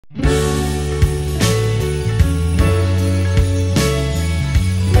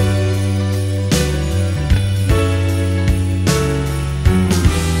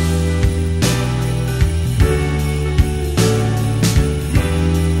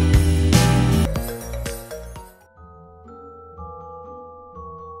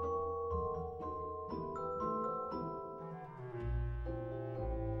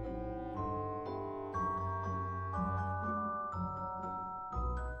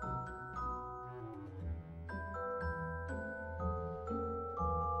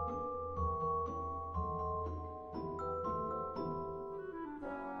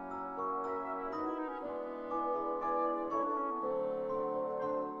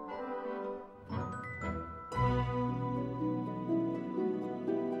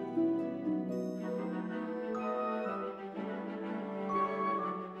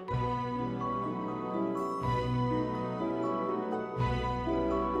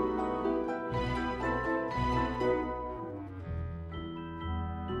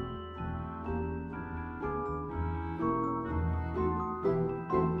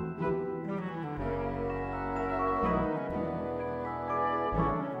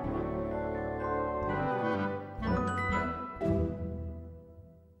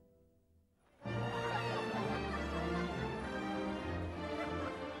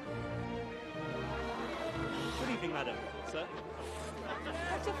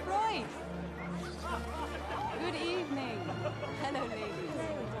Hi. Good evening. Hello, ladies.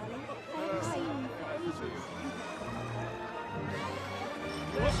 Hello, darling. I haven't seen you for ages.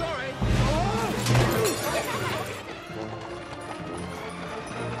 Oh, sorry.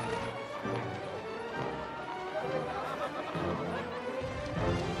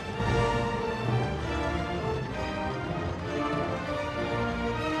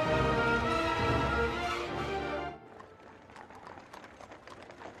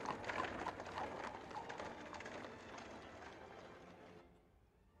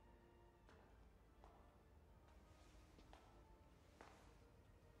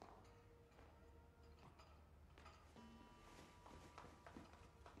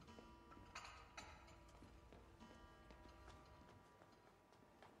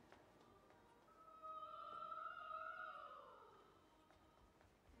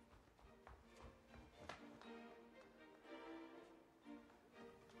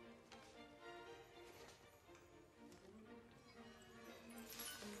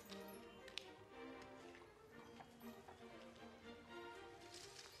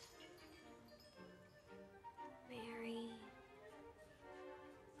 Merry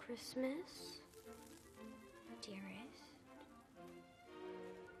Christmas, dearest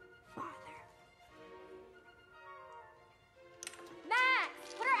Father.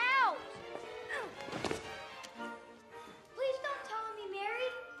 Max, put her out! Please don't tell me, Mary.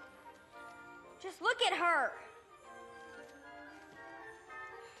 Just look at her.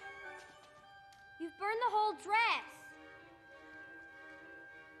 You've burned the whole dress.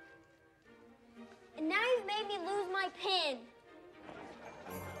 And now you've made me lose my pin.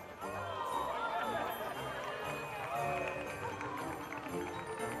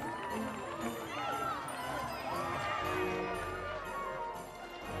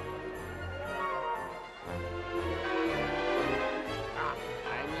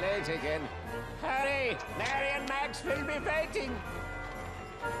 I'm late again. Hurry! Mary and Max will be waiting.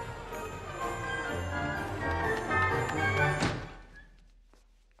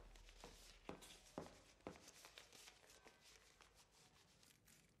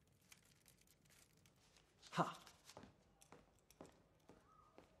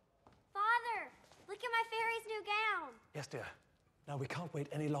 Father, look at my fairy's new gown. Yes, dear. Now, we can't wait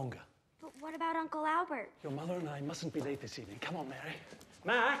any longer. But what about Uncle Albert? Your mother and I mustn't be late this evening. Come on, Mary.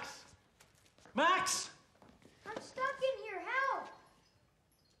 Max! Max! I'm stuck in here. Help!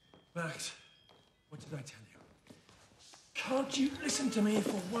 Max, what did I tell you? Can't you listen to me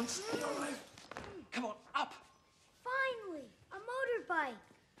for once in your life? Come on, up! Finally, a motorbike.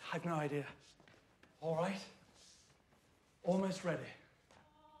 I've no idea. All right? Almost ready.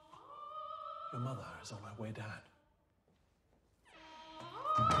 Your mother is on her way down.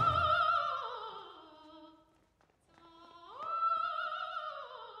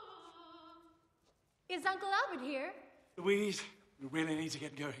 Is Uncle Albert here? Louise, we really need to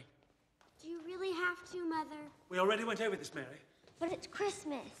get going. Do you really have to, Mother? We already went over this, Mary. But it's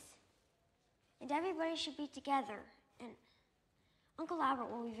Christmas. And everybody should be together. And Uncle Albert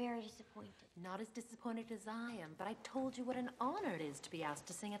will be very disappointed. Not as disappointed as I am, but I told you what an honor it is to be asked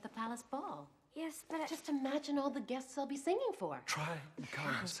to sing at the palace ball. Yes, but Just imagine all the guests I'll be singing for. Try and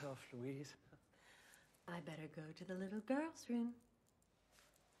calm yourself, Louise. I better go to the little girl's room.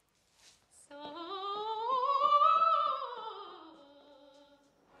 So...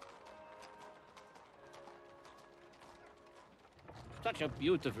 Such a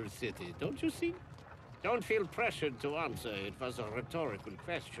beautiful city, don't you see? Don't feel pressured to answer. It was a rhetorical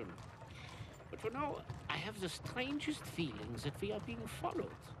question. But you know, I have the strangest feelings that we are being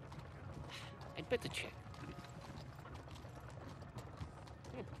followed. I'd better check.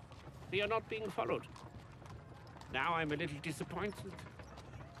 We are not being followed. Now I'm a little disappointed.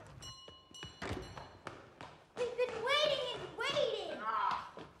 we've been waiting and waiting.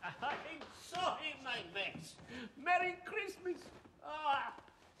 I'm sorry, my mates. Merry Christmas.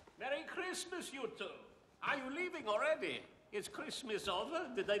 Merry Christmas, you two. Are you leaving already? Is Christmas over?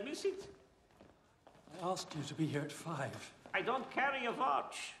 Did I miss it? I asked you to be here at 5. I don't carry a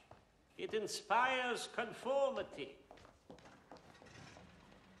watch. It inspires conformity.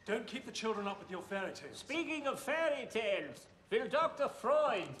 Don't keep the children up with your fairy tales. Speaking of fairy tales, will Dr.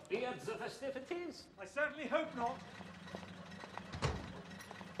 Freud be at the festivities? I certainly hope not.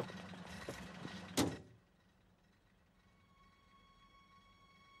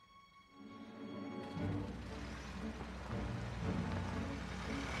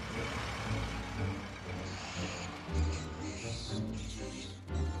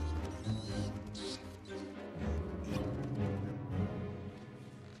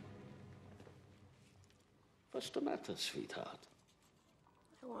 What's the matter, sweetheart?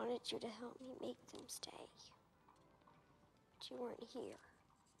 I want wanted you to help me make them stay. But you weren't here.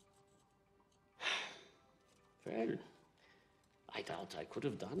 Well, I doubt I could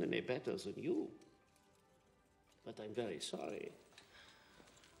have done any better than you. But I'm very sorry.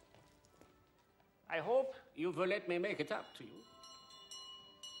 I hope you will let me make it up to you.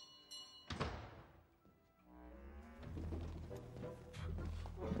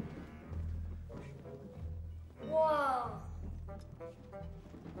 Whoa!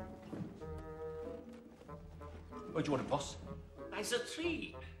 What do you want, boss? By the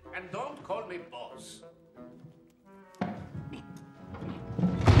tree. And don't call me boss.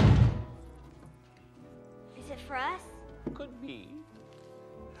 Is it for us? Could be.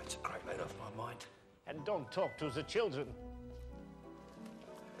 That's a great load off my mind. And don't talk to the children.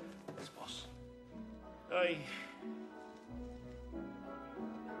 Yes, boss. Merry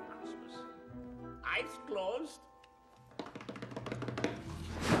Christmas. Eyes closed.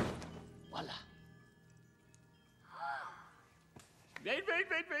 Voila.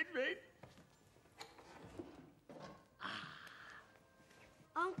 Wait.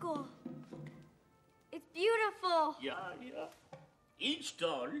 Uncle, it's beautiful. Yeah. Each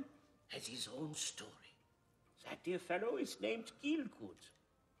doll has his own story. That dear fellow is named Gilgud.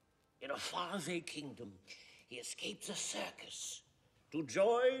 In a faraway kingdom, he escaped the circus to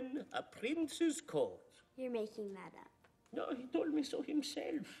join a prince's court. You're making that up. No, he told me so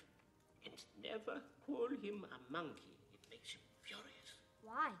himself. And never call him a monkey. It makes him furious.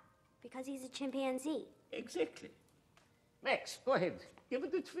 Why? Because he's a chimpanzee. Exactly. Max, go ahead. Give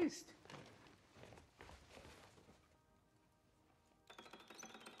it a twist.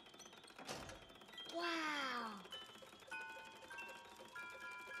 Wow.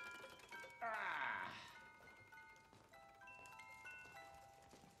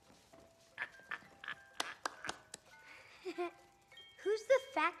 Who's the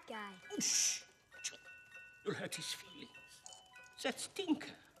fat guy? Shh. You'll hurt his feelings. That stinker.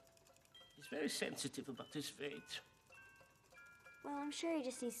 He's very sensitive about his weight. Well, I'm sure he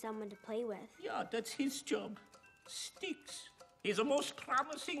just needs someone to play with. Yeah, that's his job. Sticks. He's a most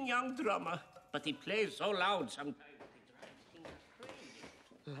promising young drummer, but he plays so loud sometimes he drives things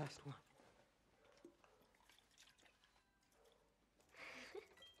crazy. Last one.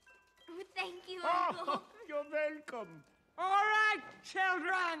 Oh, thank you, Oh, Uncle. you're welcome. All right,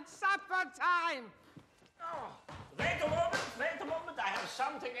 children, supper time. Oh, wait a moment. I have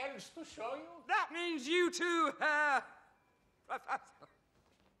something else to show you. That means you two, Professor.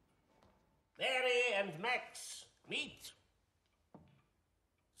 Mary and Max, meet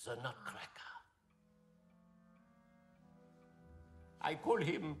the Nutcracker. I call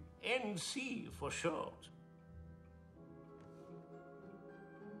him NC for short.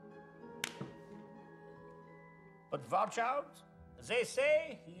 But watch out. They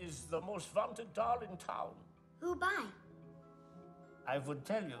say he is the most wanted doll in town. Who by? I would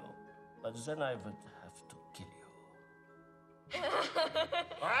tell you, but then I would have to kill you.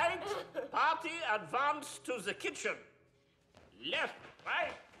 Right? Party advance to the kitchen. Left,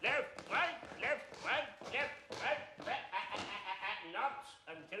 right, left, right, left, right, left, right. Not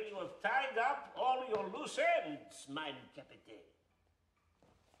until you have tied up all your loose ends, mein Captain.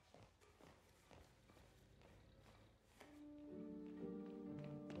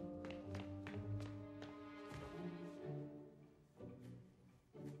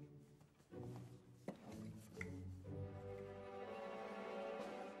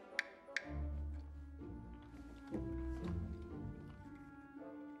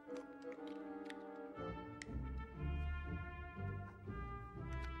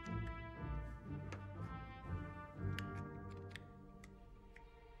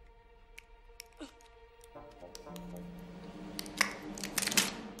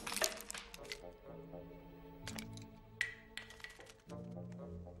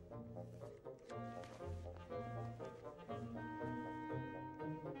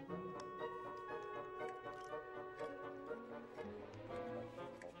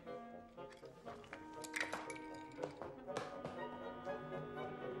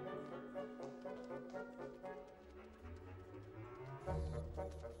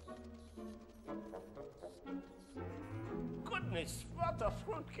 Goodness, what a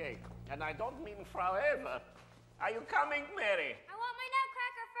fruitcake. And I don't mean forever. Are you coming, Mary? I want my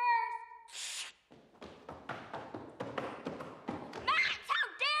nutcracker first. Max, how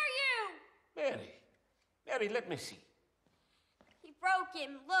dare you! Mary, let me see. He broke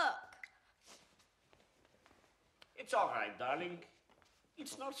him, look. It's all right, darling.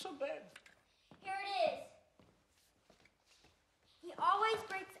 It's not so bad. Here it is. He always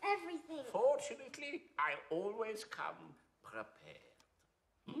breaks everything. Fortunately, I always come prepared.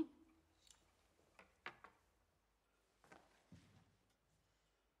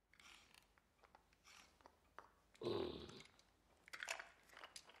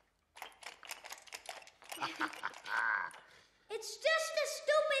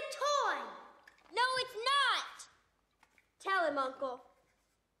 him, Uncle.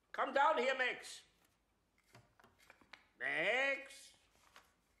 Come down here, Max. Max.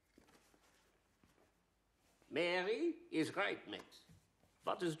 Mary is right, Max.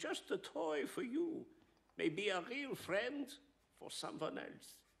 What is just a toy for you may be a real friend for someone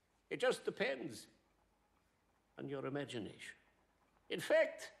else. It just depends on your imagination. In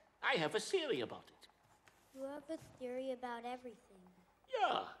fact, I have a theory about it. You have a theory about everything.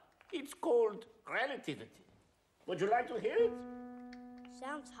 Yeah, it's called relativity. Would you like to hear it?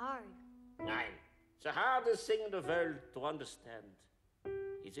 Sounds hard. Nein. The hardest thing in the world to understand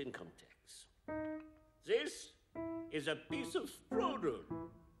is in context. This is a piece of strudel.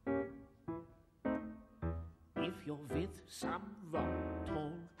 If you're with someone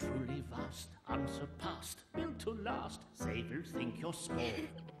tall, truly vast, unsurpassed, built to last, they will think you're small.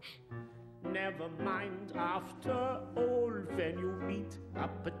 Never mind, after all, when you meet a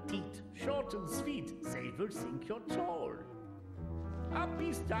petite, short and sweet, they will think you're tall. Up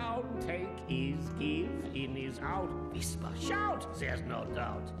is down, take is give, in is out, whisper, shout, there's no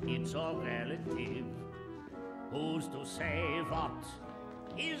doubt, it's all relative. Who's to say what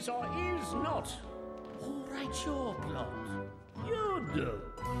is or is not? Who writes your plot? You do.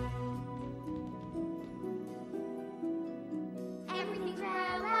 Everything's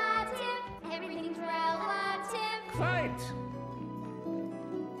relative. Everything's relative. Quite.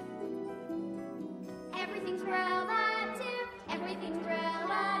 Everything's relative. Everything's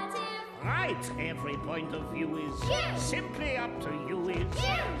relative. Right, every point of view is You. simply up to you. It's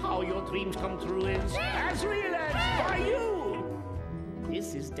You. how your dreams come true is as real as by you.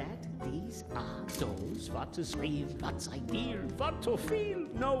 This is that, these are those. What is real, what's ideal, what to feel,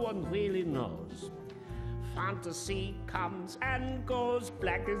 no one really knows. Fantasy comes and goes,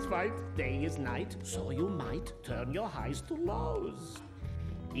 black is white, day is night, so you might turn your highs to lows.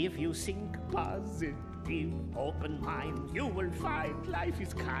 If you think positive, open mind, you will find life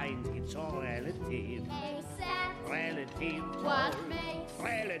is kind, it's all relative. Except Relative. what all. makes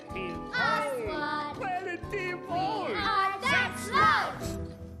Relative. us all. what Relative. we all. are. That's love.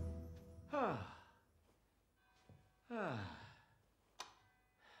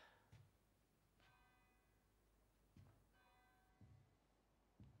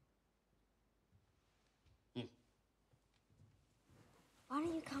 Why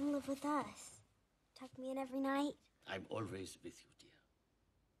don't you come live with us? Tuck me in every night. I'm always with you, dear.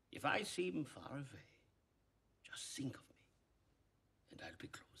 If I seem far away, just think of me, and I'll be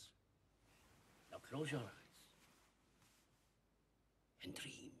close. Now close your eyes and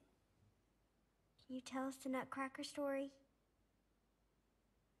dream. Can you tell us the Nutcracker story?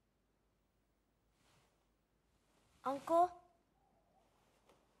 Uncle?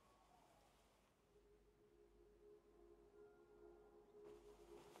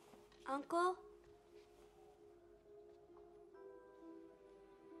 Uncle?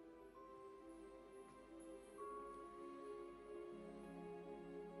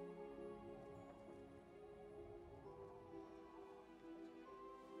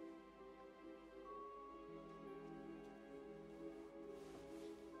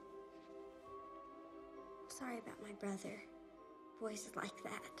 Sorry about my brother. Boys are like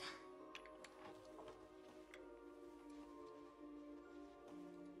that.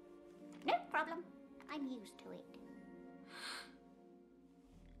 No problem. I'm used to it.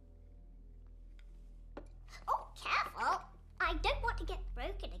 Oh, careful! I don't want to get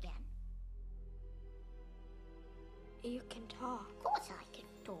broken again. You can talk. Of course I can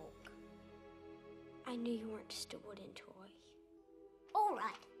talk. I knew you weren't just a wooden toy. All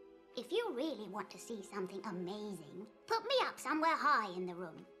right. If you really want to see something amazing, put me up somewhere high in the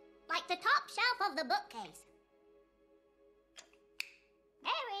room. Like the top shelf of the bookcase.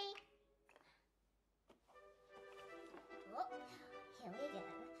 Mary! Oh, here we go.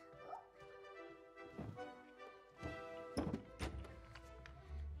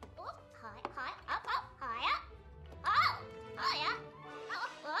 Oh, high, up, higher. Oh, higher.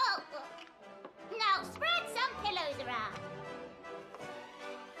 Oh. Now spread some pillows around.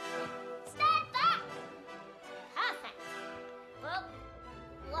 Stand back. Perfect. Whoa.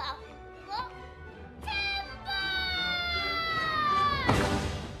 Timber!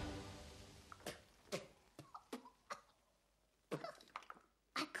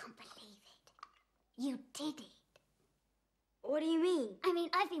 I can't believe it. You did it. What do you mean? I mean,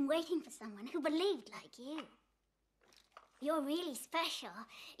 I've been waiting for someone who believed like you. You're really special.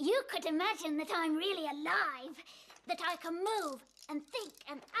 You could imagine that I'm really alive, that I can move and think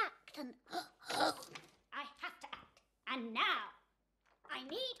and act and... I have to act. And now, I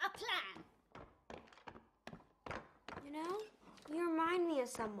need a plan. You know, You remind me of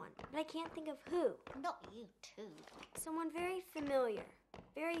someone, but I can't think of who. Not you, too. Someone very familiar,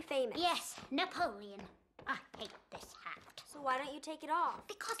 very famous. Yes, Napoleon. I hate this hat. So why don't you take it off?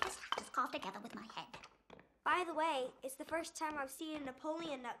 Because this hat is carved together with my head. By the way, it's the first time I've seen a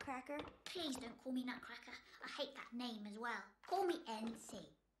Napoleon Nutcracker. Please don't call me Nutcracker. I hate that name as well. Call me NC.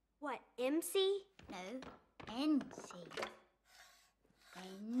 What, MC? No, NC.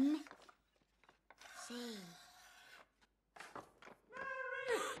 NC.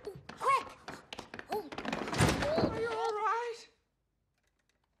 Quick! Oh. Are you all right?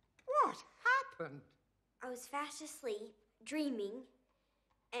 What happened? I was fast asleep, dreaming,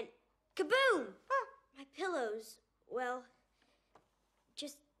 and kaboom! My pillows, well,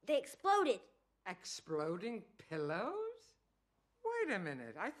 they exploded. Exploding pillows? Wait a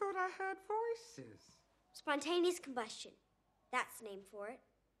minute. I thought I heard voices. Spontaneous combustion. That's the name for it.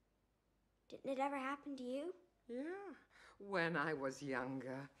 Didn't it ever happen to you? Yeah. When I was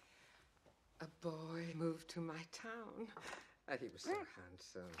younger, a boy moved to my town. He was so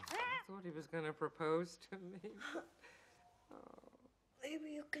handsome. I thought he was going to propose to me.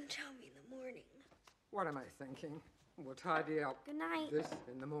 Maybe you can tell me in the morning. What am I thinking? We'll tidy up Good night. this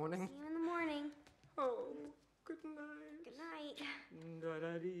in the morning. See you in the morning. Oh, good night. Good night.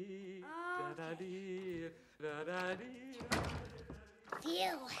 Da-da-dee, Okay. da-da-dee, da-da-dee.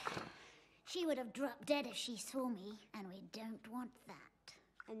 Phew. She would have dropped dead if she saw me, and we don't want that.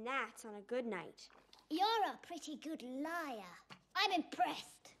 And that's on a good night. You're a pretty good liar. I'm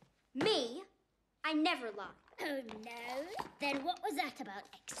impressed. Me? I never lie. Oh, no? Then what was that about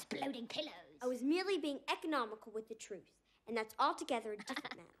exploding pillows? I was merely being economical with the truth, and that's altogether a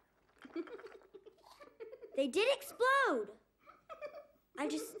different matter. They did explode. I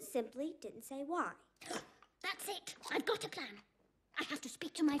just simply didn't say why. That's it. I've got a plan. I have to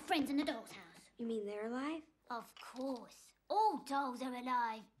speak to my friends in the doll's house. You mean they're alive? Of course. All dolls are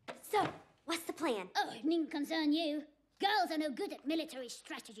alive. So, what's the plan? Oh, it needn't concern you. Girls are no good at military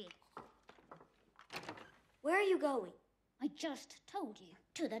strategy. Where are you going? I just told you.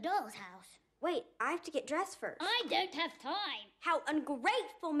 To the doll's house. Wait, I have to get dressed first. I don't have time. How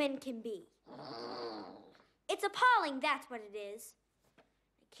ungrateful men can be. It's appalling, that's what it is. I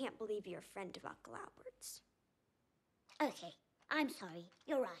can't believe you're a friend of Uncle Albert's. Okay, I'm sorry.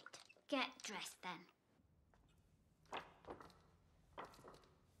 You're right. Get dressed then.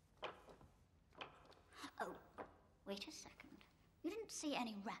 Oh, wait a second. You didn't see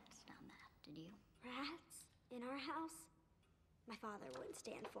any rats down there, did you? Rats? In our house? My father wouldn't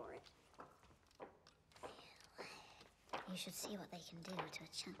stand for it. You should see what they can do to a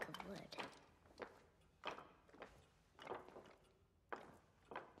chunk of wood.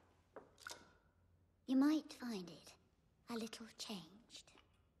 You might find it a little changed.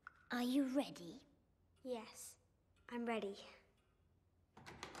 Are you ready? Yes, I'm ready.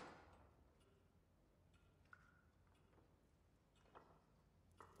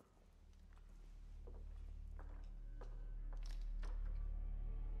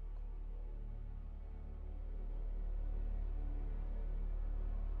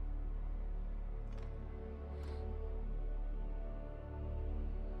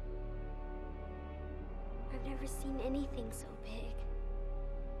 I've never seen anything so big.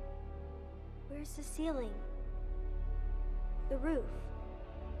 Where's the ceiling? The roof?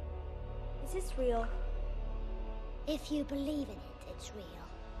 Is this real? If you believe in it, it's real.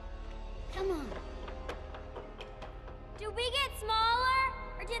 Come on. Do we get smaller,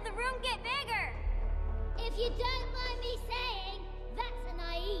 or did the room get bigger? If you don't mind me saying, that's a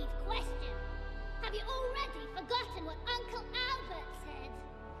naive question. Have you already forgotten what Uncle Albert said?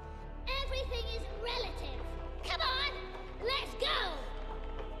 Everything is relative. Come on, let's go!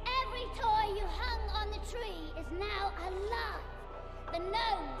 Every toy you hung on the tree is now alive. The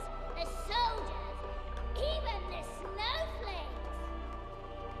gnomes, the soldiers, even the snowflakes.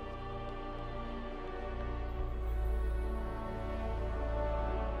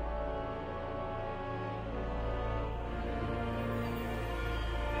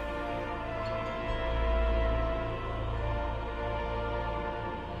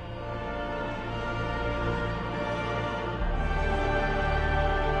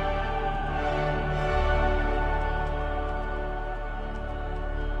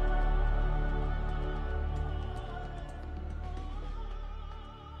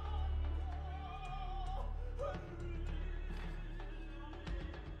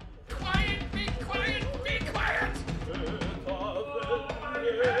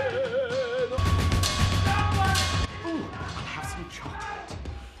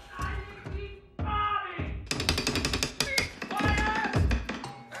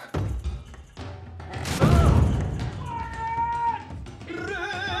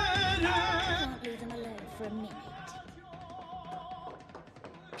 for a minute.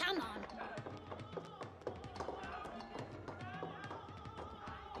 Come on.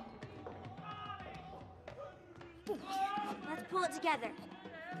 Let's pull it together.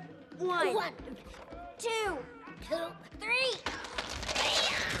 One, 2, 2, 3.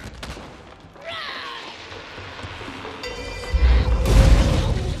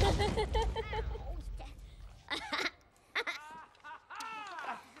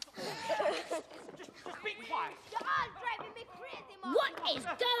 Just be quiet. You're all driving me crazy, Mom. What is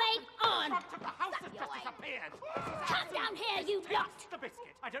going on? The house has just disappeared. Come down here, you lot. The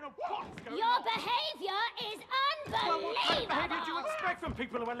biscuit. I don't know what's going Your on. behaviour is Well, what kind of behaviour do you unbelievable. expect from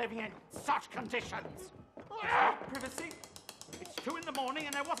people who are living in such conditions? Privacy? It's 2 in the morning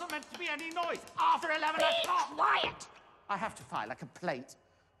and there wasn't meant to be any noise after 11 Be o'clock. quiet. I have to file a complaint.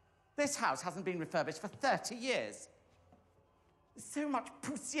 This house hasn't been refurbished for 30 years. There's so much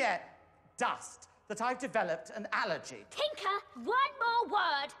poussière, dust, that I've developed an allergy. Tinker, one more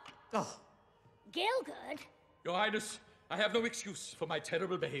word. Oh, Gilgood. Your Highness, I have no excuse for my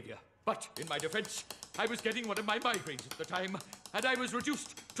terrible behavior. But in my defense, I was getting one of my migraines at the time, and I was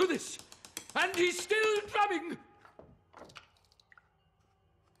reduced to this. And he's still drumming!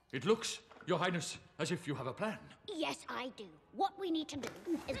 It looks, Your Highness, as if you have a plan. Yes, I do. What we need to do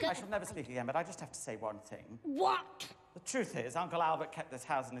is go... I shall never speak again, but I just have to say one thing. What? The truth is, Uncle Albert kept this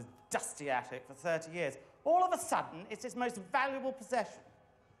house in his dusty attic for 30 years. All of a sudden, it's his most valuable possession.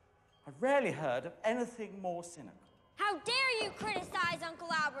 I've rarely heard of anything more cynical. how dare you criticize Uncle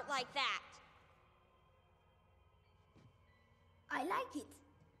Albert like that? I like it.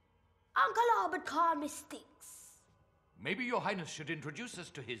 Uncle Albert called me Sticks. Maybe Your Highness should introduce us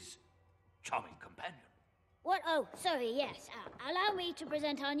to his charming companion. What? Oh, sorry, yes. Allow me to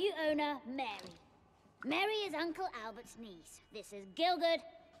present our new owner, Mary. Mary is Uncle Albert's niece. This is Gilgood,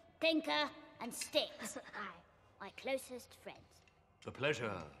 Tinker, and Sticks. My closest friends. The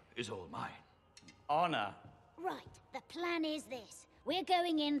pleasure is all mine. Honor. Right, the plan is this. We're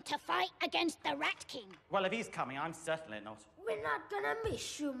going in to fight against the Rat King. Well, if he's coming, I'm certainly not. We're not gonna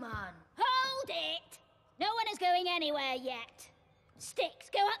miss you, man. Hold it! No one is going anywhere yet. Sticks,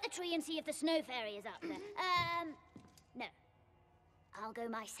 go up the tree and see if the snow fairy is up there. No. I'll go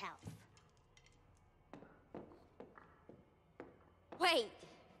myself. Wait.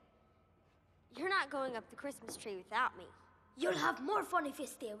 You're not going up the Christmas tree without me. You'll have more fun if you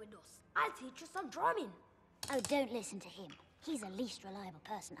stay with us. I'll teach you some drumming. Oh, don't listen to him. He's the least reliable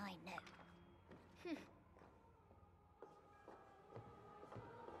person I know.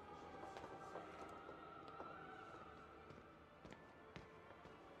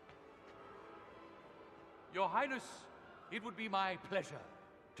 Your Highness, it would be my pleasure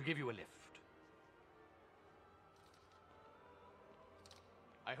to give you a lift.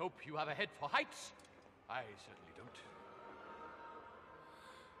 I hope you have a head for heights. I certainly don't.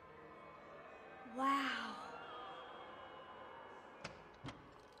 Wow.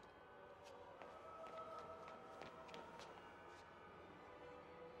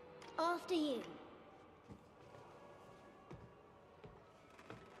 After you.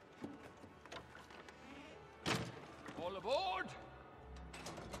 All aboard!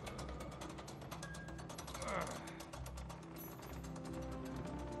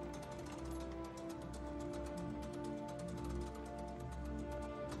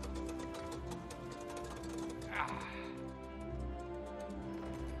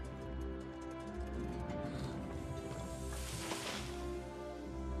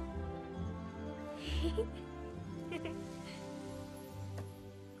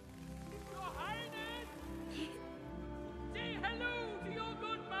 Your Highness! Say hello to your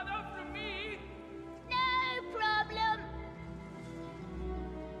good mother from me! No problem.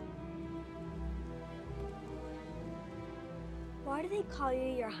 Why do they call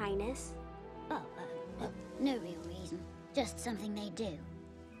you Your Highness? Oh, no real reason. Just something they do.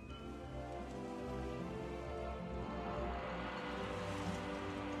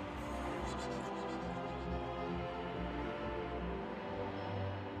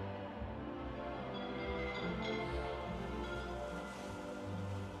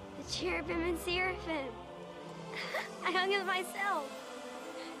 The cherubim and seraphim. I hung it myself.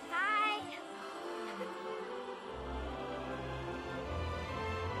 Hi.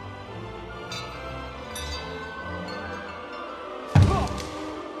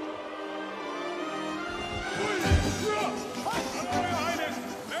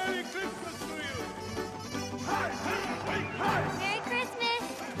 Merry Christmas.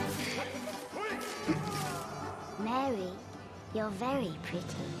 Mary, you're very pretty.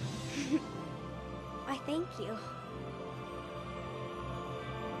 Why, thank you.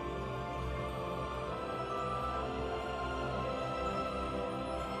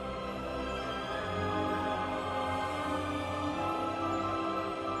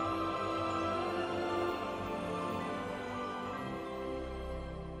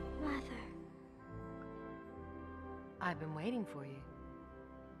 I've been waiting for you.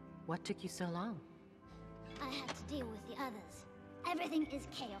 What took you so long? I had to deal with the others. Everything is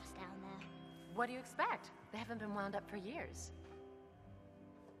chaos down there. What do you expect? They haven't been wound up for years.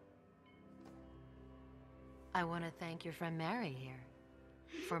 I want to thank your friend Mary here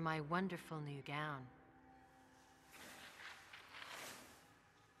for my wonderful new gown.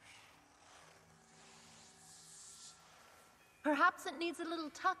 Perhaps it needs a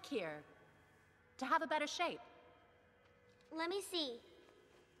little tuck here to have a better shape. Let me see.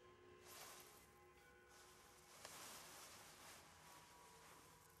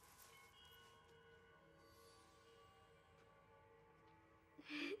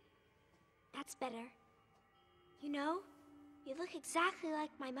 That's better. You know, you look exactly like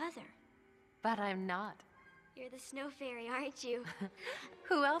my mother. But I'm not. You're the snow fairy, aren't you?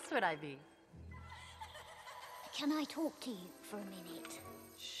 Who else would I be? Can I talk to you for a minute?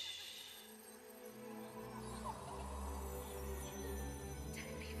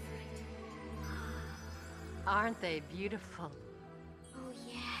 Aren't they beautiful? Oh,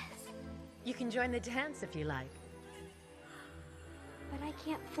 yes. You can join the dance if you like. But I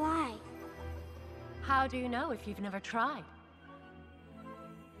can't fly. How do you know if you've never tried?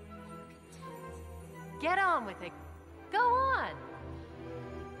 Get on with it. Go on.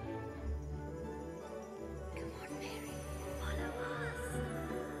 Come on, Mary. Follow us.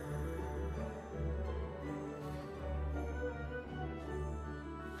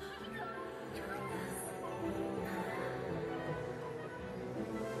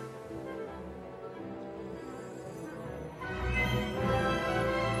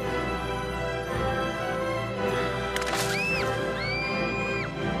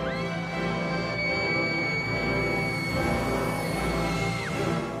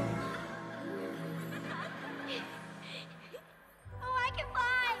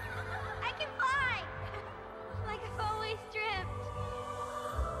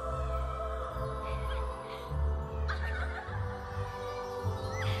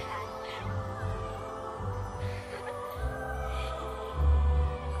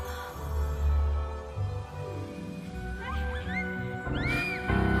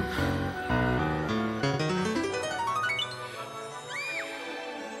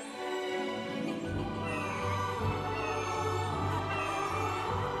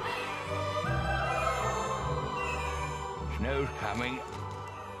 Snow's coming.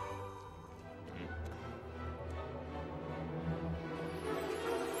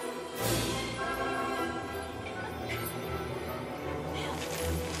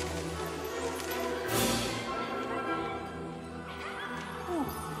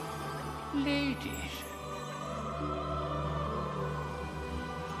 Ladies.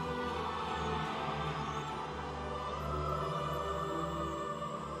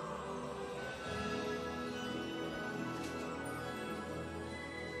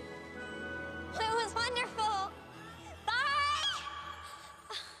 It was wonderful. Bye!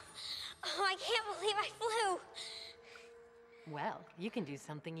 Oh, I can't believe I flew. Well, you can do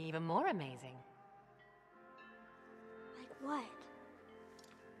something even more amazing. Like what?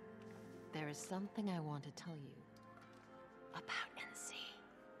 There is something I want to tell you about NC.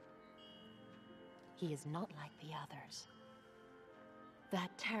 He is not like the others.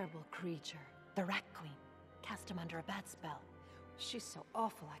 That terrible creature, the Rat Queen, cast him under a bad spell. She's so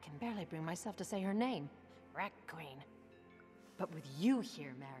awful I can barely bring myself to say her name. Rat Queen. But with you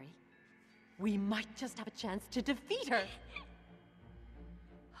here, Mary, we might just have a chance to defeat her.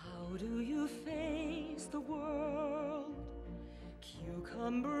 How do you face the world?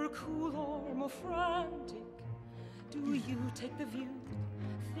 Cucumber, cool, or more frantic? Do you take the view?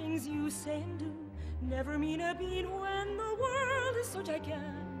 Things you say and do never mean a bean when the world is so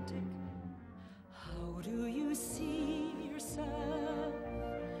gigantic. How do you see yourself?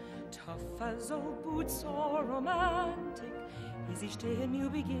 Tough as old boots or romantic? Is each day a new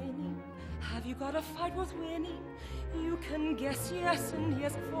beginning? Have you got a fight worth winning? You can guess yes and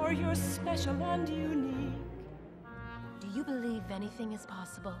yes, for you're special and unique. Do you believe anything is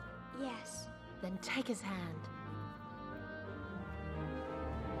possible? Yes. Then take his hand.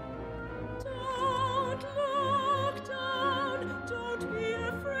 Don't look down, don't be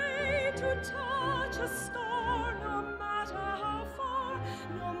afraid to touch a star, no matter how far,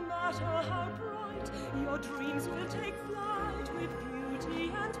 no matter how bright, your dreams will take flight with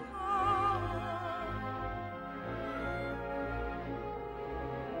beauty and power.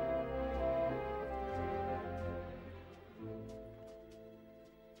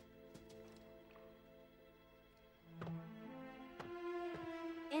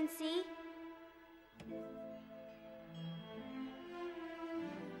 And see?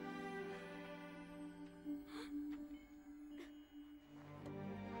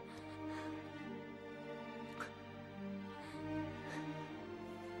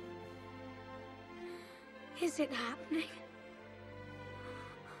 Is it happening?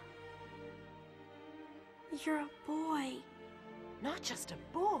 You're a boy. Not just a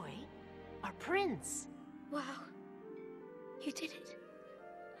boy, a prince. Wow. You did it.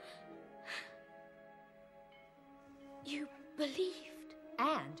 You believed.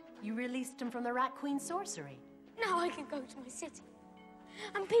 And you released him from the Rat Queen's sorcery. Now I can go to my city.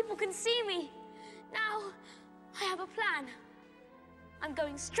 And people can see me. Now I have a plan. I'm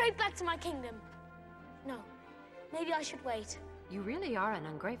going straight back to my kingdom. No, maybe I should wait. You really are an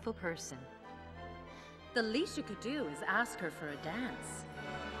ungrateful person. The least you could do is ask her for a dance.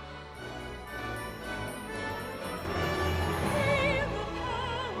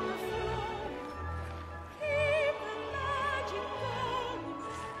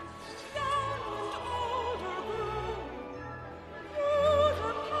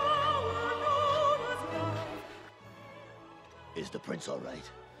 Is the prince all right?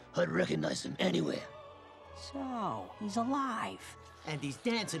 I'd recognize him anywhere. So, he's alive. And he's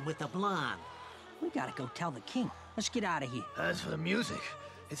dancing with the blonde. We gotta go tell the king. Let's get out of here. As for the music,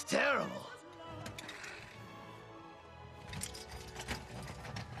 it's terrible.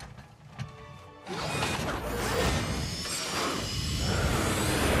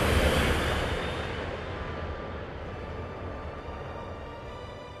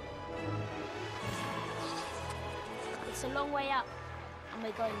 It's a long way up, and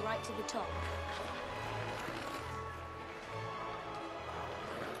we're going right to the top.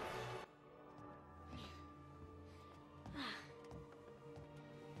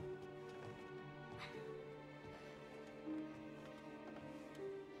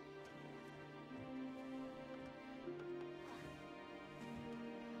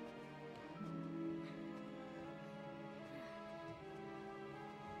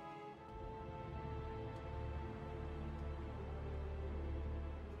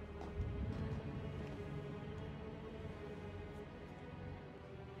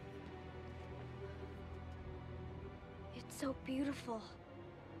 So beautiful.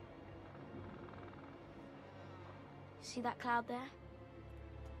 See that cloud there?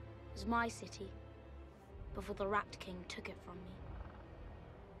 It was my city before the Rat King took it from me.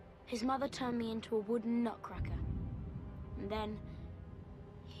 His mother turned me into a wooden nutcracker, and then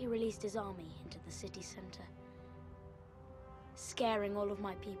he released his army into the city center, scaring all of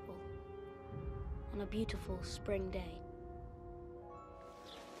my people on a beautiful spring day.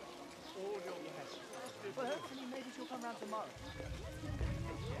 Well, hopefully maybe she'll come round tomorrow.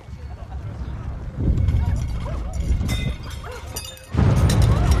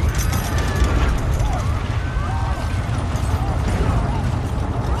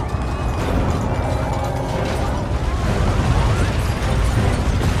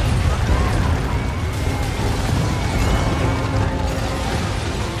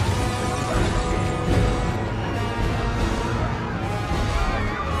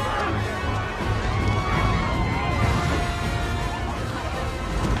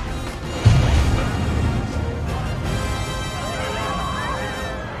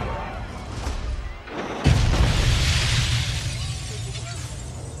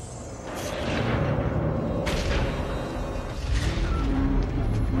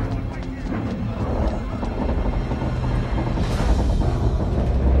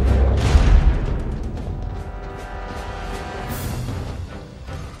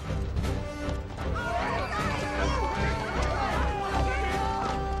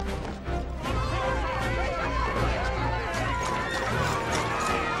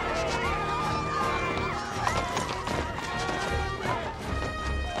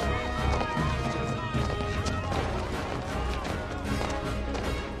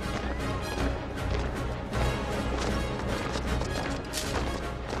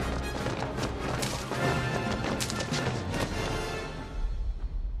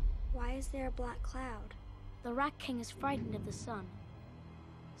 Black cloud. The Rat King is frightened of the sun,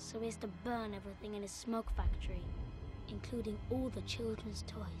 so he has to burn everything in his smoke factory, including all the children's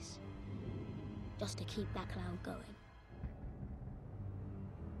toys, just to keep that cloud going.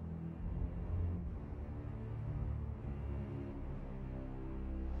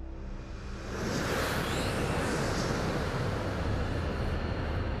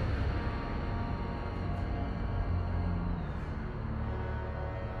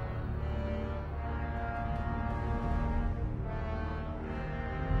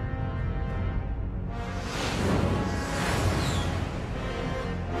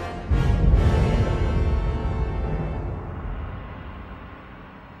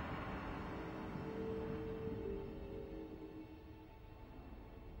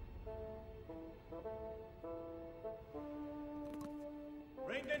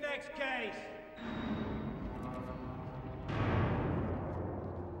 Bring the next case.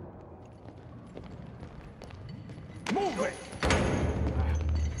 Move it!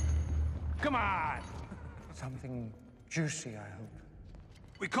 Come on! Something juicy, I hope.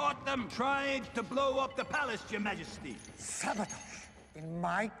 We caught them trying to blow up the palace, Your Majesty. Sabotage in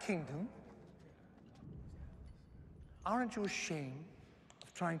my kingdom? Aren't you ashamed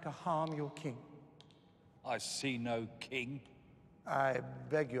of trying to harm your king? I see no king. I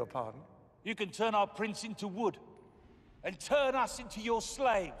beg your pardon? You can turn our prince into wood and turn us into your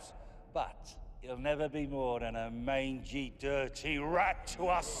slaves, but he'll never be more than a mangy, dirty rat to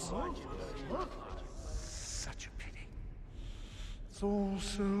us. Such a pity. It's all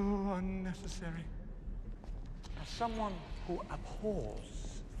so unnecessary. As someone who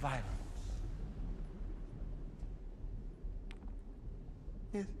abhors violence.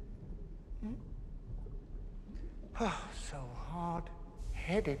 Yes. Oh, so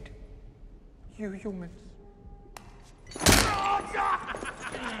hard-headed. You humans.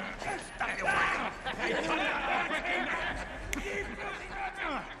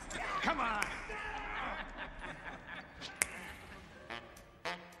 Come on!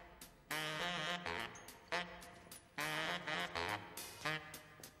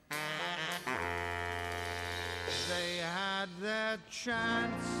 They had their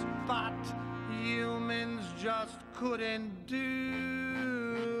chance, but humans just couldn't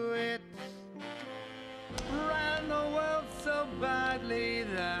do it. Ran the world so badly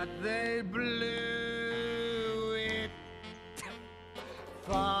that they blew it.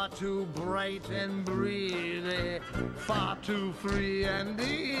 Far too bright and breezy, far too free and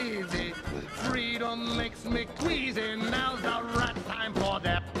easy. Freedom makes me queasy, now's the right time for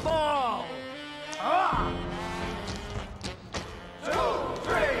their fall. Ah! 2,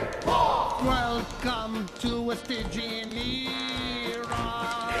 3, 4. Welcome to a Stygian era.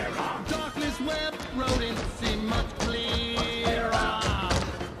 Darkness where rodents seem much clearer.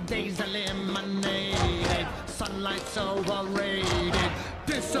 Days eliminated, sunlight's overrated.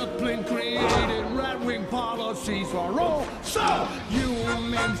 Discipline created, rat-wing policies for all. So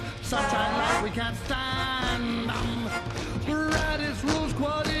humans, such a life we can't stand them. Raddest rules,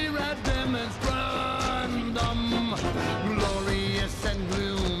 quasi-rat demonstrandum. Glorious and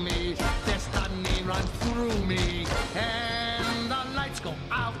gloomy, destiny runs through me. And the lights go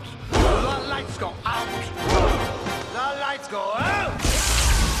out, the lights go out, the lights go out!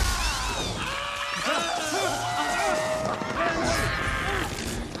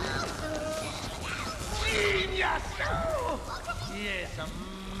 Genius! Yes, a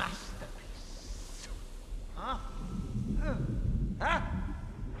masterpiece. Huh? Huh?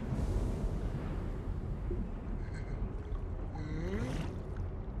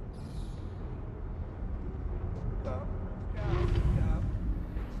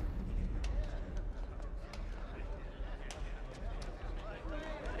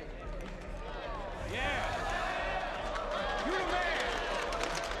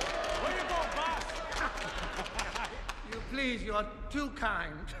 Please, you're too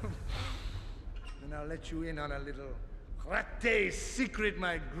kind. And I'll let you in on a little raté secret,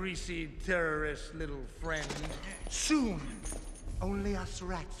 my greasy terrorist little friend. Soon, only us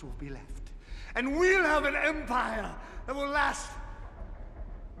rats will be left. And we'll have an empire that will last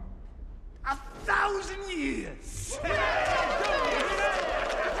 1,000 years.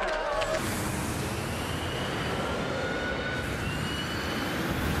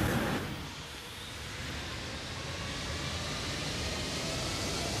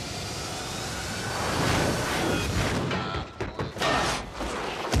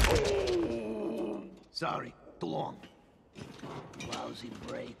 Sorry, too long. Lousy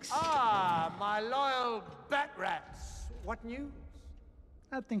brakes. Ah, my loyal bat rats. What news?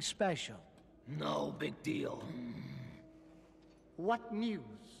 Nothing special. No big deal. What news?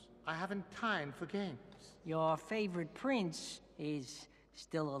 I haven't time for games. Your favorite prince is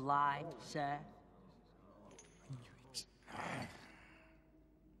still alive, sir.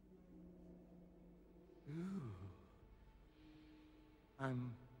 Ooh.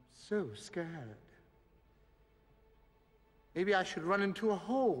 I'm so scared. Maybe I should run into a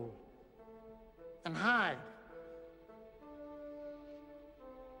hole and hide.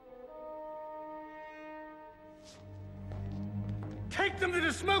 Take them to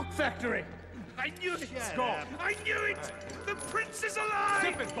the smoke factory! I knew it! Stop. I knew it! The prince is alive!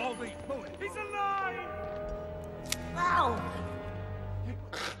 Zip it, Baldy! He's alive! Ow!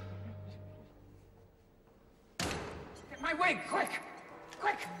 Get my wig, quick!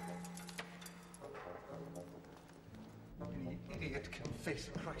 Quick! Any idiot can face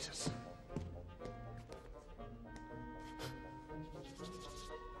a crisis.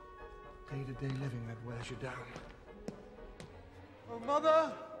 Day-to-day living that wears you down. Oh,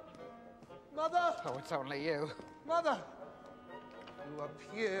 Mother! Mother! Oh, it's only you. Mother! You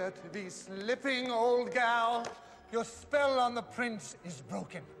appear to be slipping, old gal. Your spell on the prince is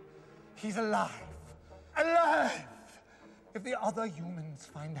broken. He's alive. Alive! If the other humans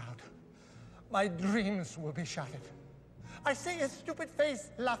find out, my dreams will be shattered. I see his stupid face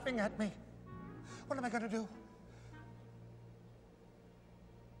laughing at me. What am I going to do?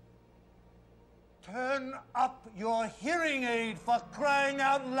 Turn up your hearing aid, for crying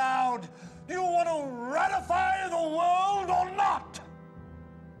out loud. Do you want to ratify the world or not?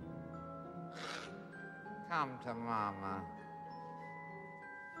 Come to Mama.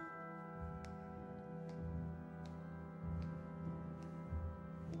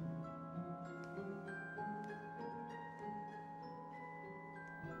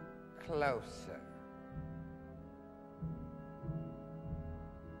 Closer.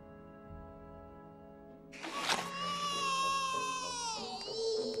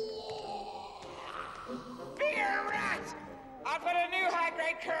 Be a rat! I'll put a new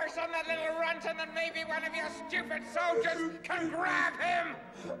high-grade curse on that little runt, and then maybe one of your stupid soldiers can grab him!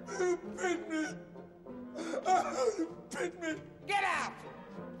 You bit me! You bit me! Get out!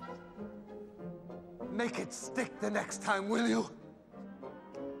 Make it stick the next time, will you?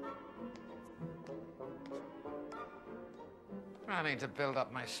 I need to build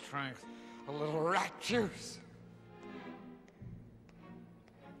up my strength. A little rat juice.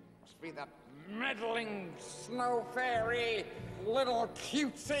 Must be that meddling snow fairy, little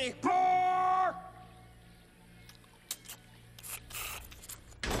cutesy.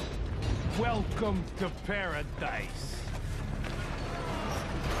 Welcome to paradise.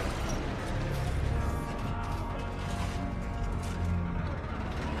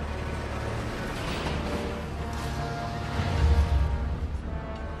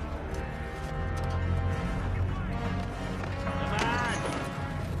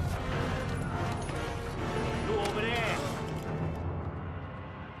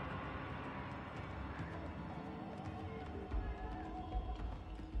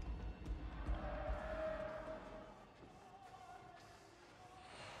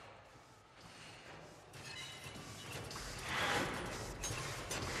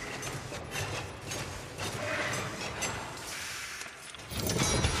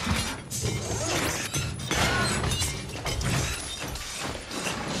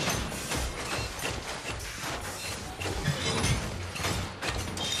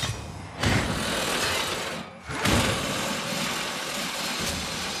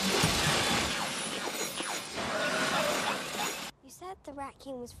 The Rat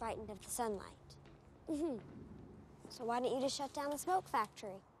King was frightened of the sunlight. So why didn't you just shut down the smoke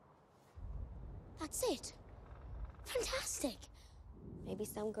factory? That's it. Fantastic. Maybe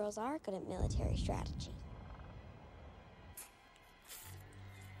some girls are good at military strategy.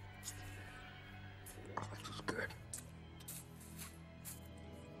 Oh, this was good.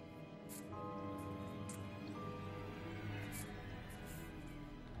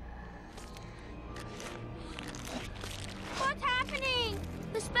 What's happening?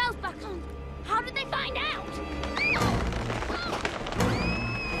 The spell's back on. How did they find out?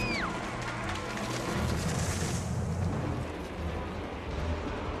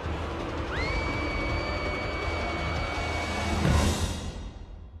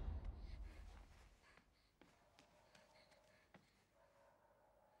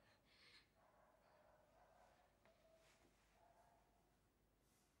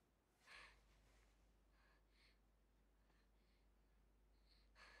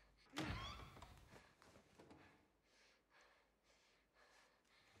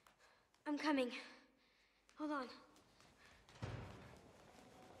 I'm coming. Hold on.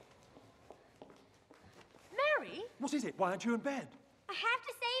 Mary? What is it? Why aren't you in bed? I have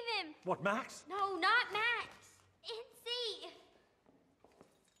to save him. What, Max? No, not Max. Incy.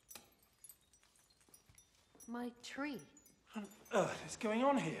 My tree. What on earth is going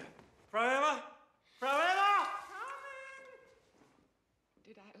on here? Frau Emma? Frau Emma!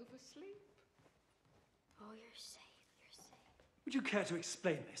 Did I oversleep? Oh, you're safe. You're safe. Would you care to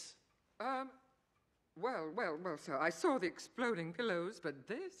explain this? Well, sir, I saw the exploding pillows, but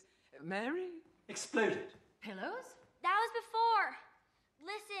this? Mary? Exploded? Pillows? That was before.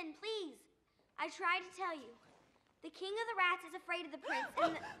 Listen, please. I tried to tell you. The king of the rats is afraid of the prince,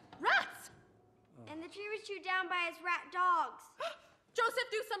 and the... Rats! And the tree was chewed down by his rat dogs.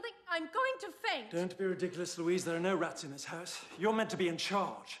 Joseph, do something. I'm going to faint. Don't be ridiculous, Louise. There are no rats in this house. You're meant to be in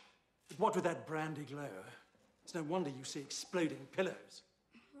charge. But what with that brandy glow, it's no wonder you see exploding pillows.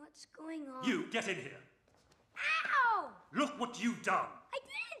 What's going on? You, get in here. Ow! Look what you've done. I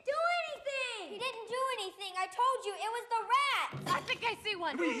didn't do anything! He didn't do anything. I told you, it was the rats. I think I see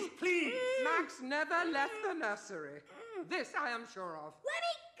one. Please, please! Max never left the nursery. This I am sure of. Let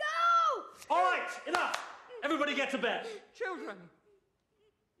me go! All right, enough! Everybody get to bed. Children.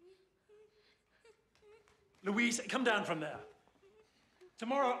 Louise, come down from there.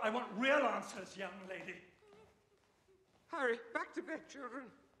 Tomorrow I want real answers, young lady. Hurry, back to bed, children.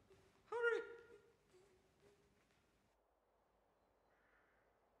 Hurry.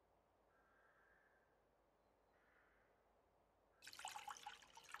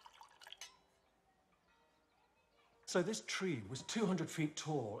 So this tree was 200 feet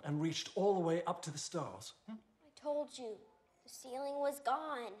tall and reached all the way up to the stars. I told you, the ceiling was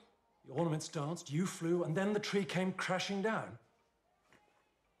gone. The ornaments danced, you flew, and then the tree came crashing down.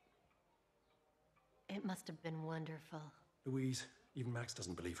 It must have been wonderful. Louise, even Max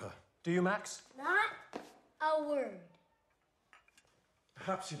doesn't believe her. Do you, Max? Not a word.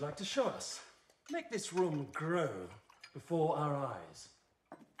 Perhaps you'd like to show us. Make this room grow before our eyes.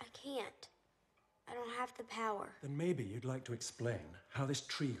 I can't. I don't have the power. Then maybe you'd like to explain how this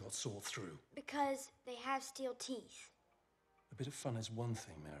tree got sawed through. Because they have steel teeth. A bit of fun is one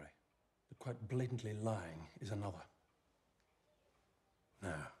thing, Mary, but quite blatantly lying is another.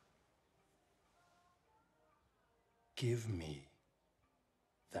 Now, give me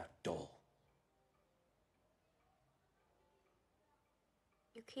that doll.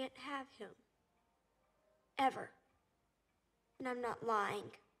 You can't have him. Ever. And I'm not lying.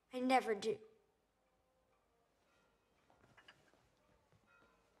 I never do.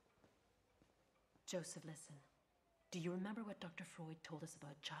 Joseph, listen. Do you remember what Dr. Freud told us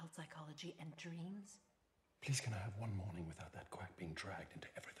about child psychology and dreams? Please, can I have one morning without that quack being dragged into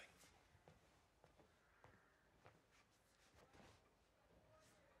everything?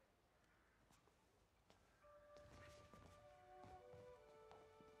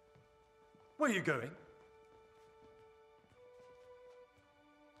 Where are you going?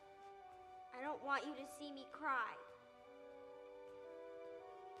 I don't want you to see me cry.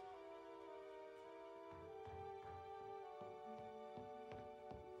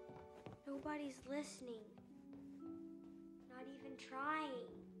 Nobody's listening. Not even trying.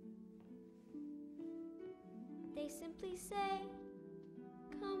 They simply say,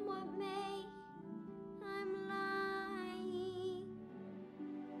 come what may, I'm lying.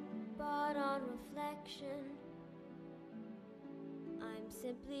 But on reflection, I'm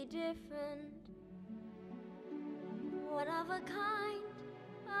simply different. One of a kind,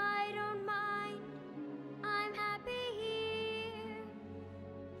 I don't mind. I'm happy here.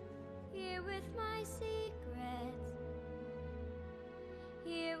 Here with my secrets,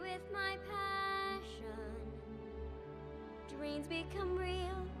 here with my passion. Dreams become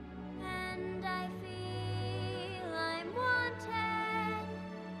real, and I feel I'm wanted.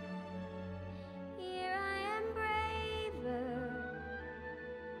 Here I am braver,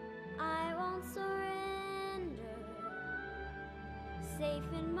 I won't surrender.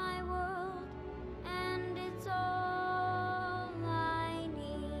 Safe in my world, and it's all I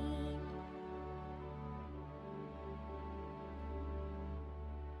need.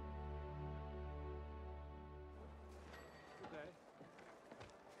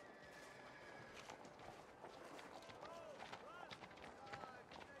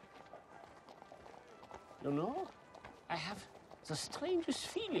 You know, I have the strangest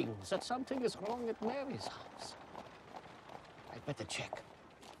feeling that something is wrong at Mary's house. I'd better check.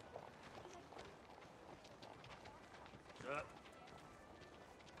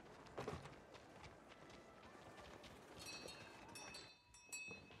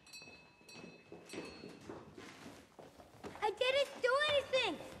 I didn't do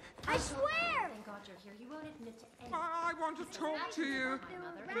anything! I swear! Thank God you're here. You won't admit to anything. I want to talk to you.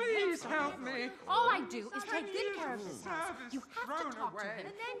 Please help me. All I do is take good care of this house. You have to talk to him. And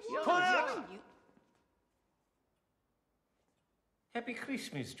then You're telling you. Happy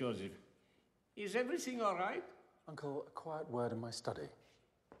Christmas, Joseph. Is everything all right? Uncle, a quiet word in my study.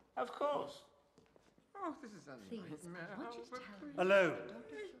 Of course. Oh, this is a nightmare. Albert, please. Alone.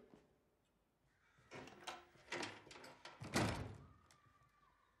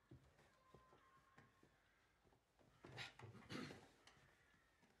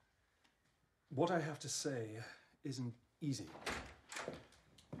 What I have to say isn't easy.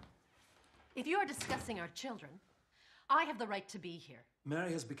 If you are discussing our children, I have the right to be here.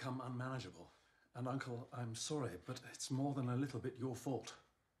 Mary has become unmanageable. And, Uncle, I'm sorry, but it's more than a little bit your fault.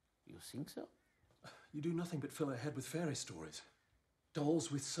 You think so? You do nothing but fill her head with fairy stories. Dolls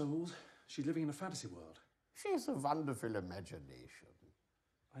with souls. She's living in a fantasy world. She has a wonderful imagination.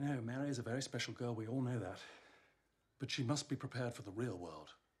 I know, Mary is a very special girl. We all know that. But she must be prepared for the real world.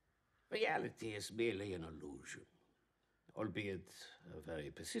 Reality is merely an illusion, albeit a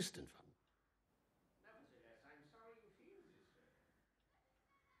very persistent one. Nevertheless, I'm sorry you feel this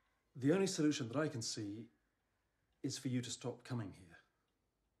way. The only solution that I can see is for you to stop coming here.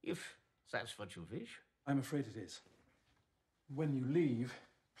 If that's what you wish. I'm afraid it is. When you leave,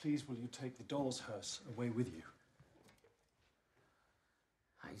 please will you take the doll's hearse away with you?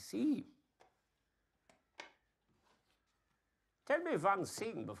 I see. Tell me one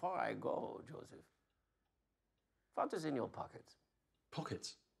thing before I go, Joseph. What is in your pockets?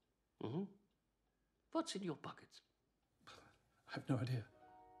 Pockets? Mm-hmm. What's in your pockets? I have no idea.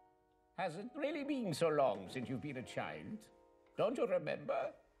 Has it really been so long since you've been a child? Don't you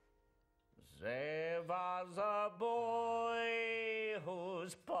remember? There was a boy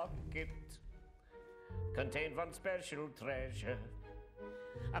whose pocket contained one special treasure.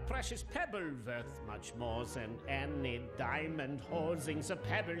 A precious pebble worth much more than any diamond. Holding the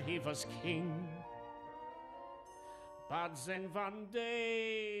pebble he was king. But then one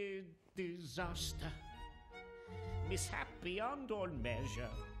day, disaster. Mishap beyond all measure.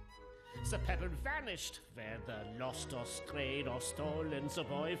 The pebble vanished. Whether lost or strayed or stolen, the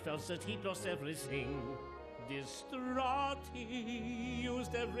boy felt that he'd lost everything. Distraught, he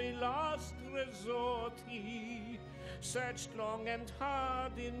used every last resort. He searched long and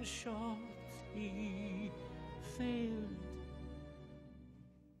hard, in short, he failed.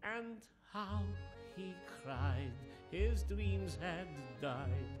 And how he cried, his dreams had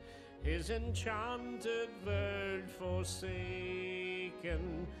died, his enchanted world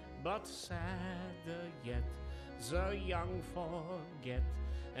forsaken. But sadder yet, the young forget,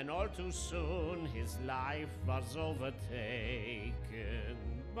 and all too soon his life was overtaken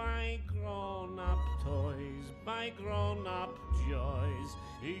by grown-up toys, by grown-up joys.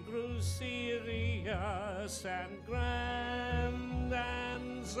 He grew serious and grand,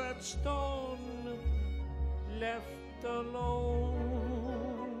 and that stone left alone,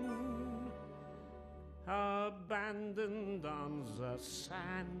 abandoned on the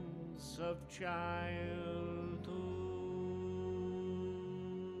sands of childhood.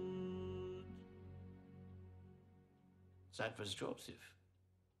 That was Joseph.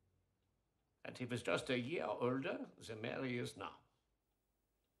 And he was just a year older than Mary is now.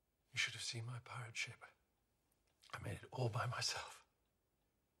 You should have seen my pirate ship. I made it all by myself.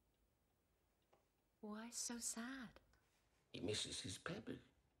 Why so sad? He misses his pebble.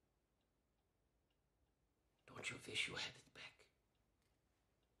 Don't you wish you had it back?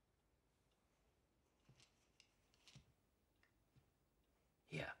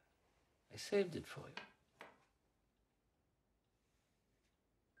 Here, I saved it for you.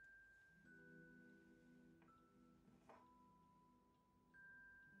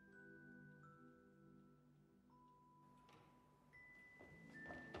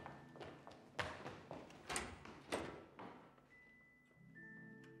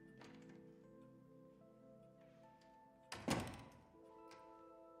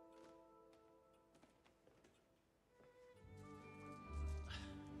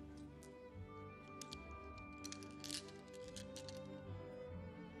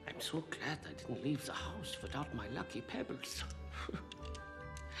 I'm so glad I didn't leave the house without my lucky pebbles.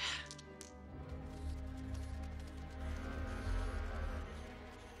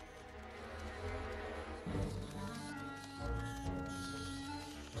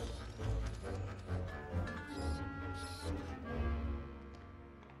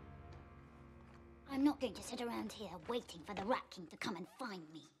 I'm not going to sit around here waiting for the Rat King to come and find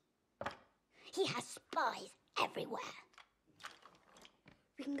me. He has spies everywhere.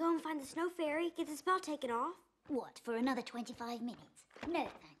 We can go and find the snow fairy, get the spell taken off. What, for another 25 minutes? No,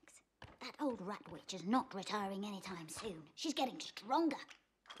 thanks. That old rat witch is not retiring anytime soon. She's getting stronger.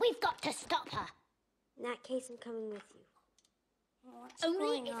 We've got to stop her. In that case, I'm coming with you. What's Only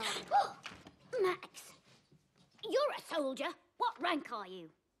going on? Oh, Max, you're a soldier. What rank are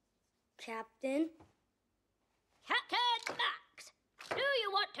you? Captain. Captain Max, do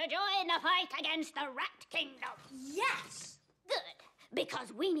you want to join the fight against the Rat Kingdom? Yes! Good,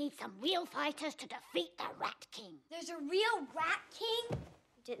 because we need some real fighters to defeat the Rat King. There's a real Rat King?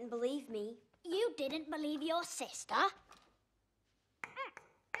 You didn't believe me. You didn't believe your sister?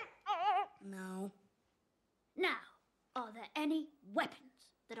 No. Now, are there any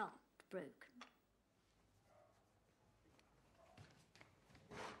weapons that aren't broken?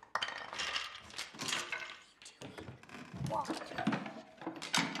 What?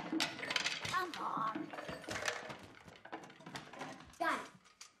 Come on. Done.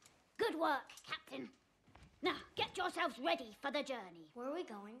 Good work, Captain. Now, get yourselves ready for the journey. Where are we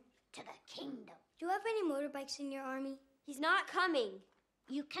going? To the kingdom. Do you have any motorbikes in your army? He's not coming.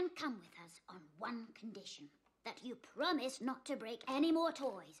 You can come with us on one condition. That you promise not to break any more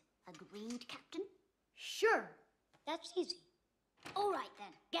toys. Agreed, Captain? Sure. That's easy. All right,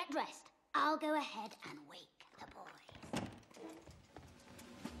 then. Get dressed. I'll go ahead and wake the boys.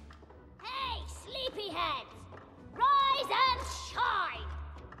 Hey, sleepyheads! Rise and shine!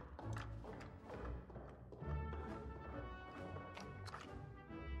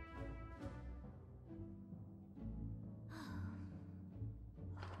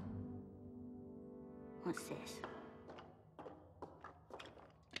 What's this?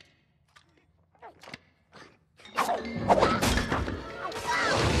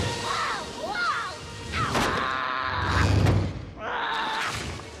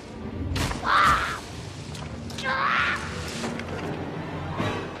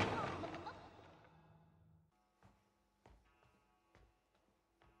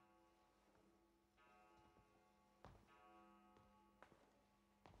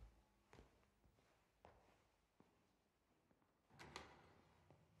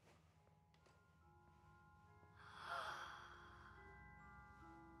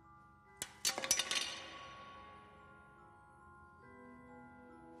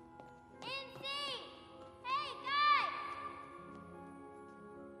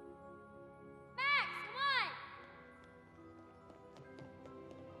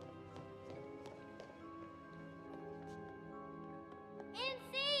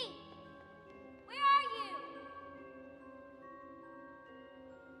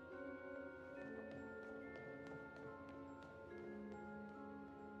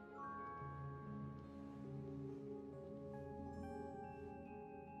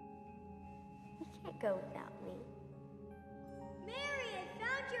 Can't go without me. Mary, I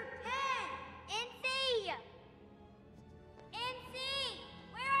found your pen! NC! NC!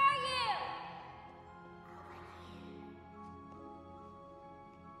 Where are you?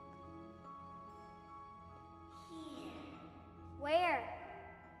 Here. Where?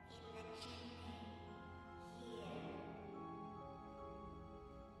 In the chimney. Here.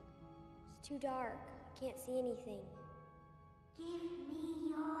 It's too dark. I can't see anything. Give me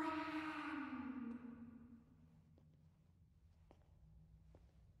your hand.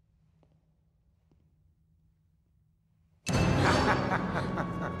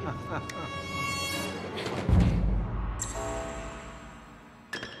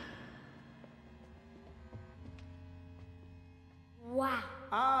 Wow.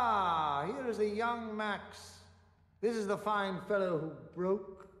 Ah, here is a young Max. This is the fine fellow who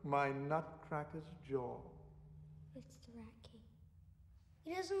broke my Nutcracker's jaw. It's the Rat King.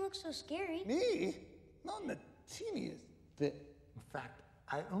 He doesn't look so scary. Me? Not in the teeniest bit. In fact,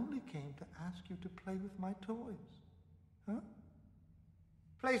 I only came to ask you to play with my toys. Huh?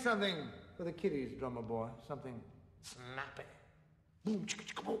 Play something for the kiddies, drummer boy. Something snappy. Boom, chicka,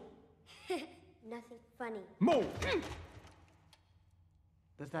 chicka, boom. Nothing funny. Move!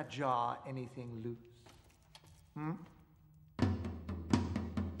 Does that jar anything loose? Hmm?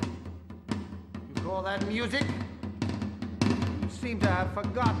 You call that music? You seem to have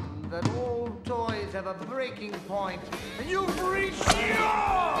forgotten that all toys have a breaking point, and you've reached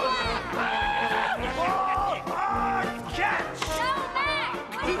yours! Catch! Go back!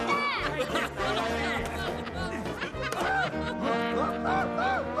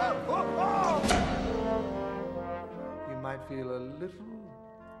 Go You might feel a little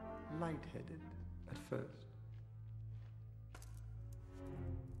lightheaded at first.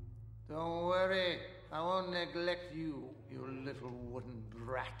 Don't worry, I won't neglect you, you little wooden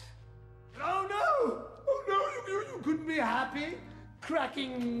brat. Oh no! Oh no, you couldn't be happy?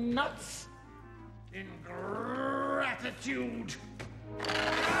 Cracking nuts? Ingratitude!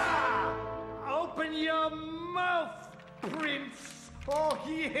 Ah! Open your mouth, Prince! Oh,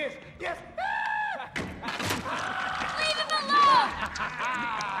 yes, yes! Leave him alone!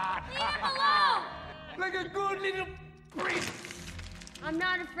 Leave him alone! Like a good little priest! I'm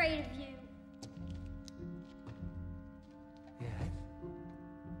not afraid of you. Yes.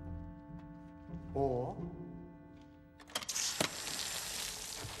 Or...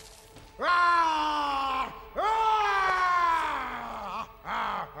 Wow!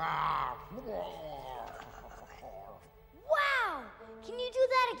 Can you do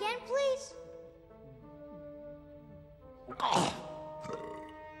that again, please?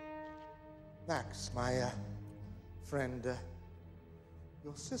 Max, my friend,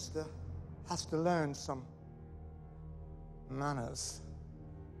 your sister has to learn some manners.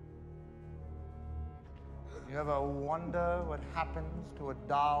 You ever wonder what happens to a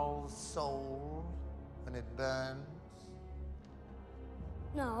doll's soul when it burns?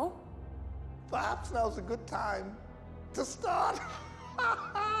 No. Perhaps now's a good time to start.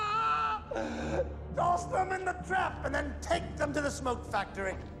 Toss them in the trap and then take them to the smoke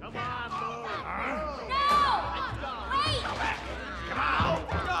factory. Come on, boy. No! Wait! Come on.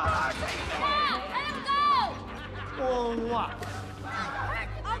 Dad, let him go! Or what?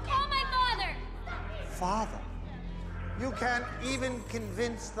 I'll call my father. Father, you can't even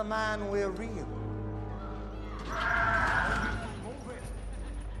convince the man we're real.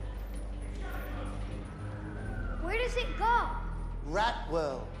 Where does it go? Rat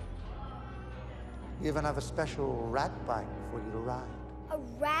World. We even have a special rat bike for you to ride. A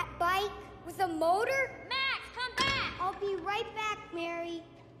rat bike with a motor? Max, come back! I'll be right back, Mary.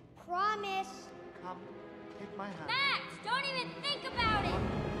 Promise. Come, take my hand. Max, don't even think about it!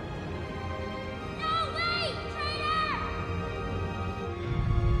 No, wait! Traitor!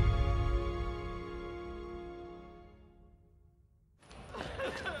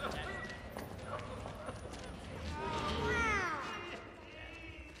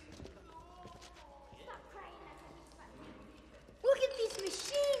 Look at these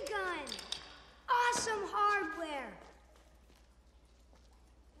machine guns! Awesome hardware!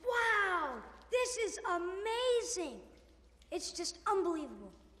 Wow! This is amazing! It's just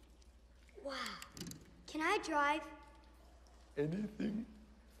unbelievable. Wow. Can I drive? Anything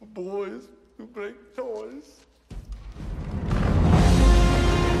for boys who break toys.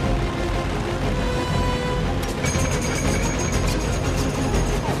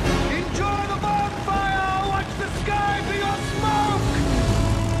 Enjoy the bonfire! Watch the sky for your smoke!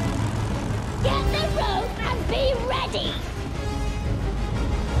 Get the rope and be ready!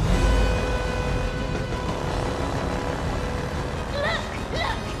 Look!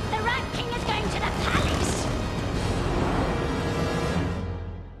 Look! The Rat King is going to the palace!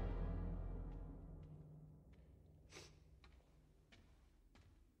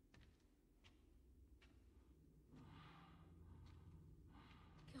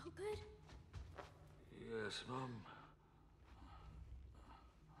 You all good? Yes, Mom.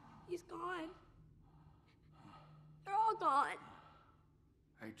 He's gone. They're all gone.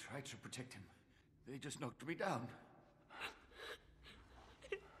 I tried to protect him. They just knocked me down.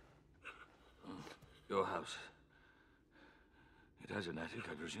 Your house. It has an attic,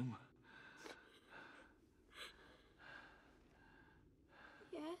 I presume.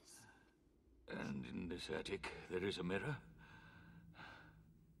 Yes. And in this attic, there is a mirror.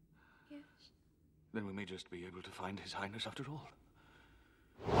 Yes. Then we may just be able to find His Highness after all.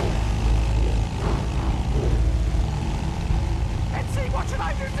 Betsy, what should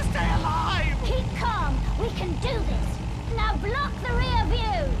I do to stay alive? Keep calm. We can do this. Now block the rear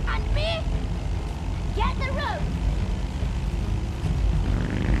view. And me? Get the rope.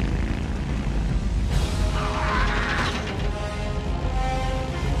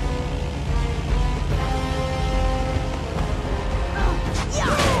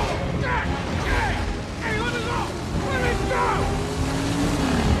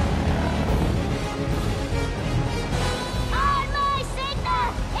 On my signal,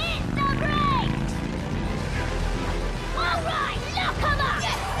 hit the brakes! All right, lock 'em up!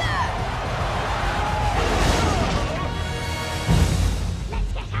 Yes, sir!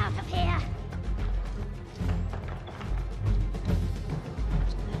 Let's get out of here.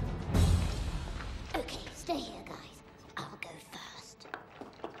 Okay, stay here, guys. I'll go first.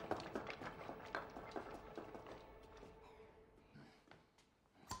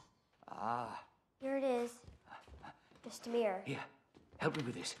 Ah, Here it is. Just a mirror. here. Help me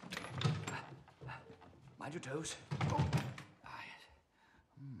with this. Mind your toes. Oh. Ah, yes.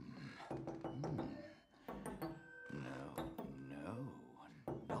 No,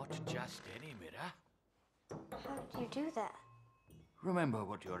 not just any mirror. How did you do that? Remember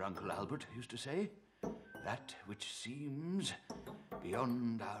what your Uncle Albert used to say? That which seems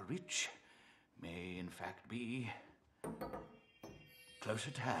beyond our reach may in fact be close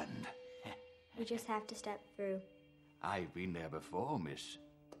at hand. We just have to step through. I've been there before, miss.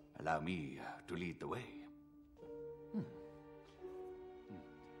 Allow me to lead the way.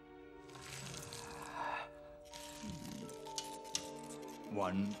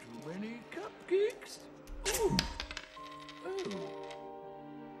 One too many cupcakes. Ooh. Oh.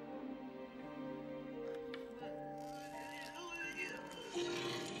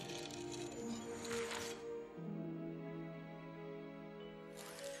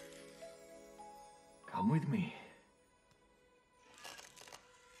 Come with me.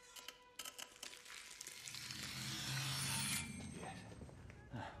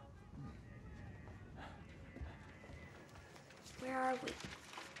 Where are we?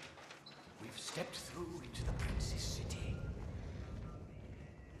 We've stepped through into the Prince's city.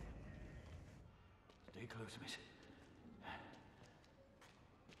 Stay close, miss.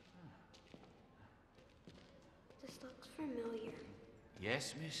 familiar.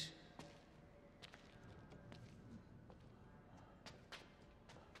 Yes, miss?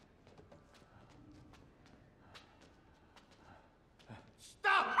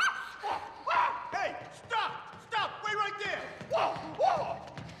 Stop! Hey, stop! Stop! Wait right there! Whoa! Whoa!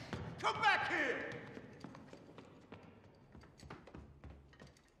 Come back here!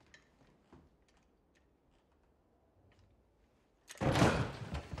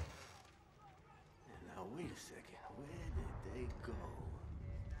 Now, wait a second. Where did they go?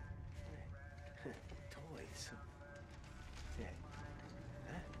 Toys. Yeah.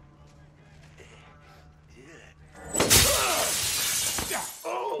 Huh? Yeah.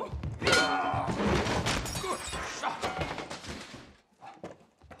 Oh! Good shot!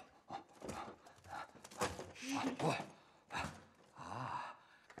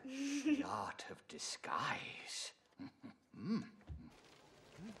 The art of disguise.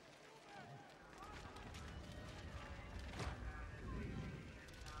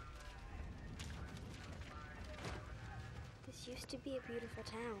 This used to be a beautiful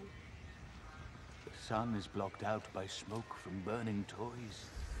town. The sun is blocked out by smoke from burning toys.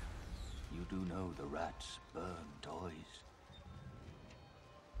 You do know the rats burn toys.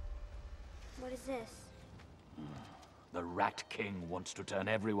 What is this? The Rat King wants to turn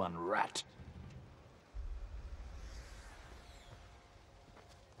everyone rat.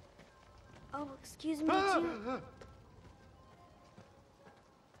 Oh, excuse me, too.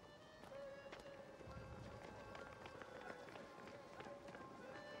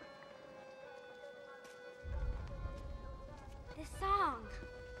 This song.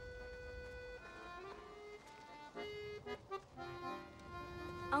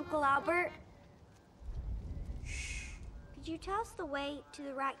 Uncle Albert? Could you tell us the way to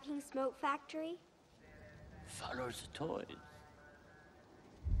the Rat King Smoke Factory? Follow the toys.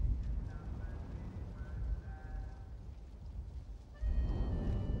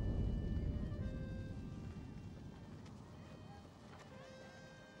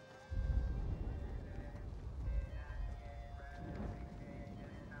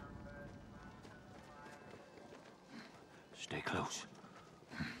 Stay close.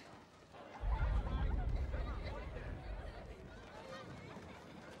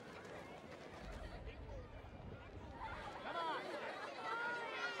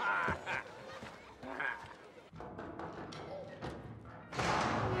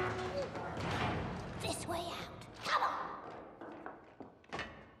 This way out. Come on.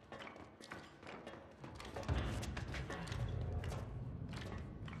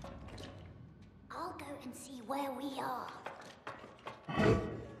 I'll go and see where we are.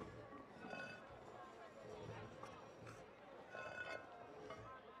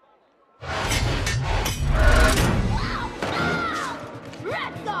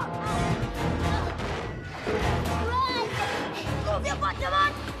 Rat dog! Run! Move your bottom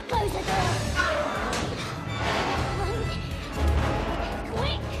on! Close the door.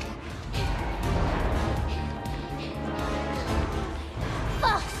 Quick!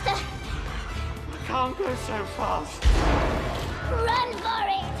 Faster! I can't go so fast. Run for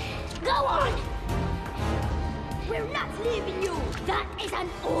it! Go on! We're not leaving you! That is an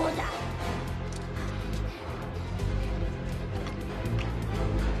order!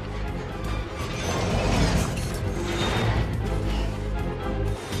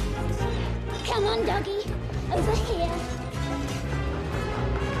 Come on, doggy. Over here.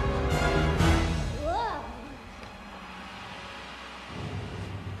 Whoa.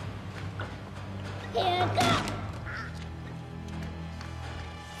 Here, go!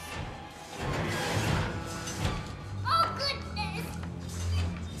 Oh, goodness!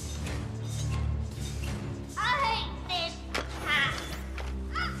 I hate this.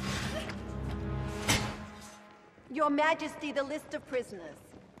 Your Majesty, the list of prisoners.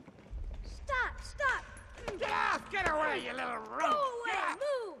 Stop! Stop! Get off! Get away, you little runt! Go away!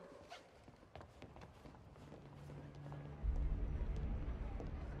 Move!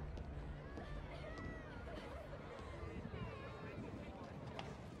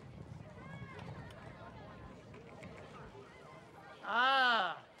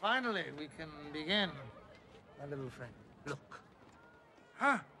 Ah, finally we can begin. My little friend, look.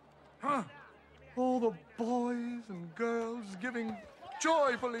 Huh? Huh? All the boys and girls giving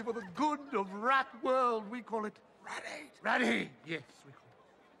joyfully for the good of Rat World. We call it Rat Aid. Rat Aid, yes, we call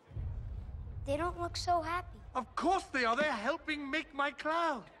it. They don't look so happy. Of course they are. They're helping make my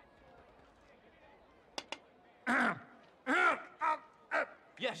cloud.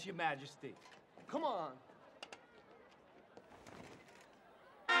 Yes, Your Majesty. Come on.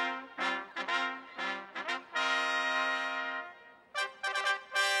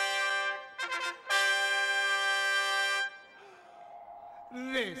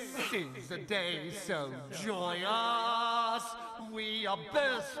 This is a day so joyous. We are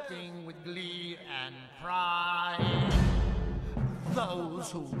bursting with glee and pride. Those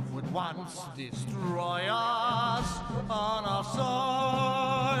who would once destroy us on our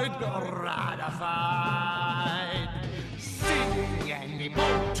side ratified. Sing and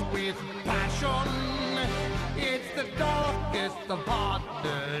emote with passion. It's the darkest of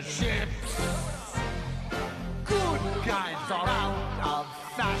partnerships. Good guys are out of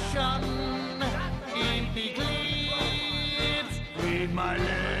fashion. In the eclipse, read my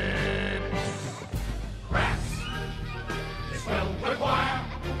lips. Rats, this will require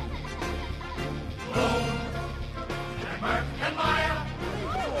boom and mirth and mire.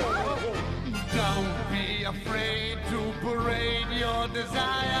 Don't be afraid to parade your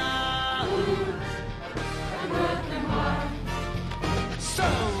desire. So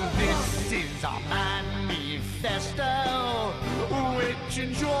this is our manifesto, which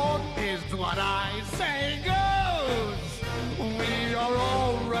in short is what I say goes. We are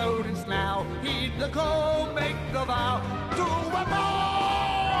all rodents now, heed the call, make the vow to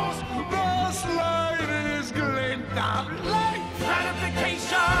oppose the slightest glint of light.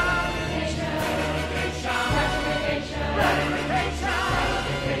 Ratification! Ratification! Ratification! Ratification!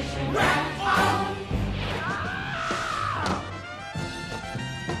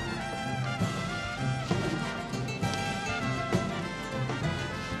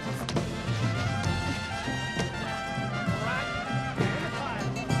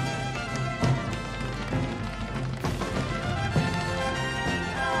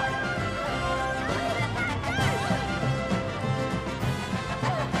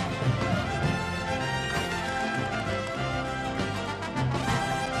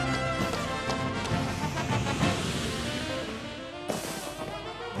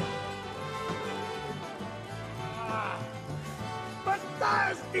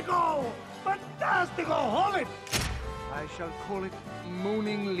 Fantastico! Fantastico! Hold it! I shall call it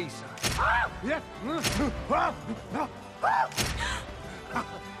Mooning Lisa. Ah! Yeah.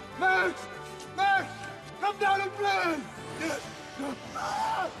 Max! Max! Come down and play!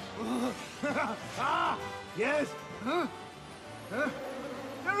 Ah! Yes! Huh? Huh?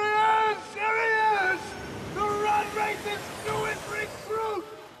 Here he is! Here he is! The run race is doing recruit!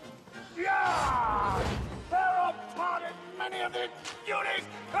 Yeah! Tear apart as many of these beauties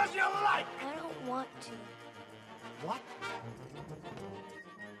as you like! I don't want to. What?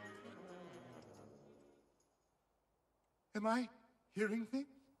 Am I hearing things?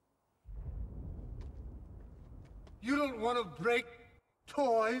 You don't want to break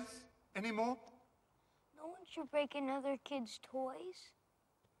toys anymore? No one should break another kid's toys.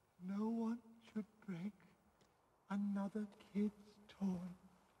 No one should break another kid's toy.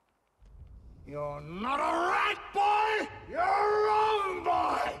 You're not a rat, boy! You're a wrong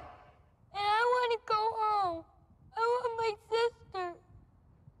boy! And I want to go home. I want my sister.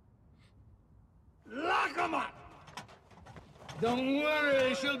 Lock 'em up! Don't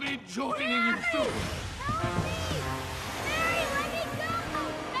worry, she'll be joining you soon.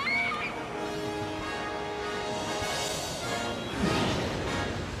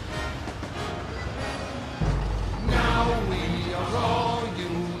 Now we are all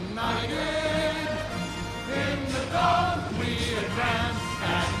united. In the dark we advance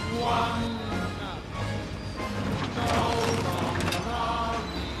as one. No longer are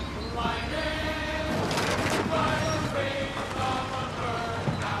we blinded by the rays of a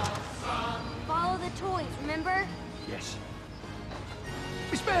burned out sun. Follow the toys, remember? Yes.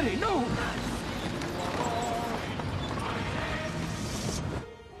 Miss Mary, no!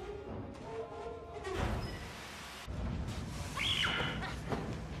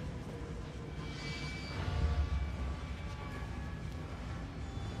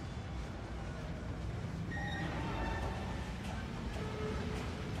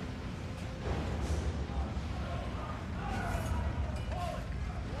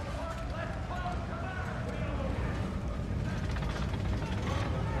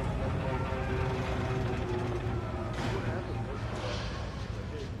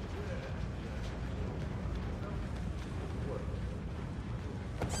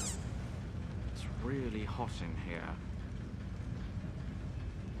 Really hot in here.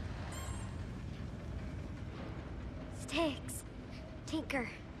 Sticks. Tinker.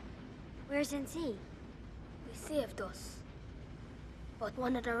 Where's NC? We saved us. But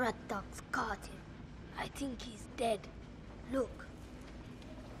one of the rat dogs caught him. I think he's dead. Look.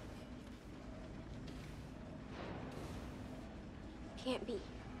 Can't be.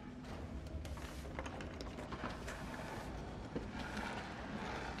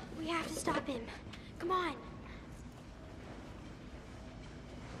 We have to stop him. Come on.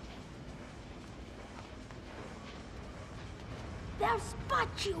 They'll spot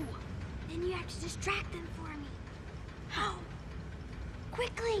you. Then you have to distract them for me. How?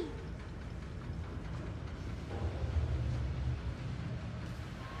 Quickly!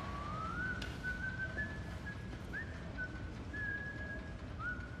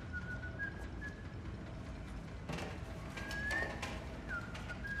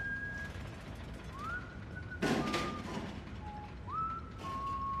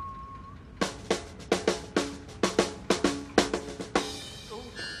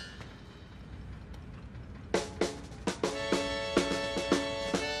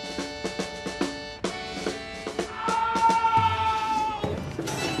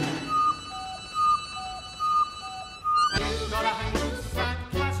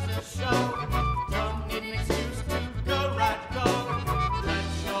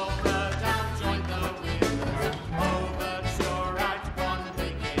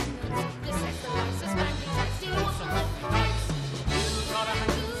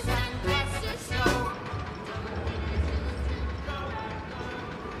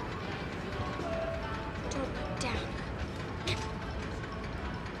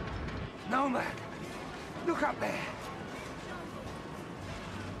 No, man. Look up there.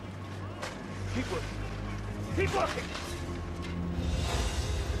 Keep working. Keep working.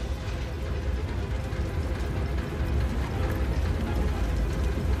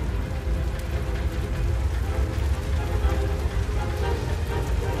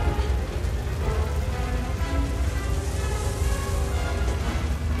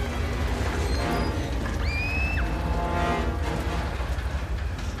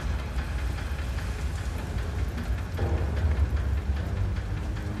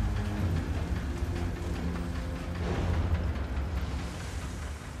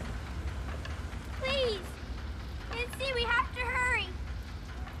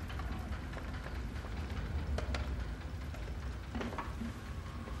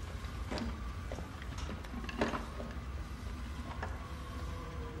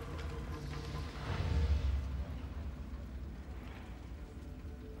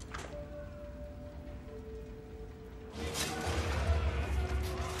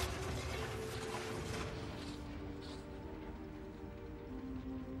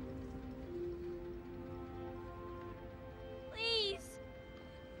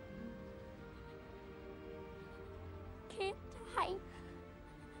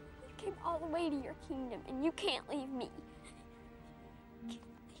 All the way to your kingdom, and you can't leave me.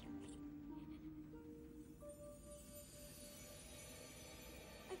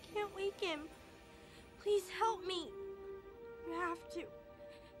 I can't wake him. Please help me. You have to.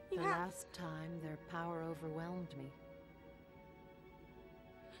 The last time their power overwhelmed me.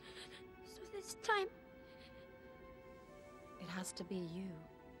 So this time... It has to be you.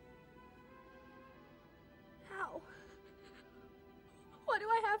 How? What do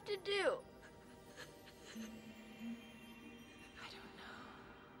I have to do? I don't know.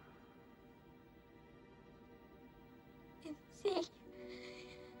 And see,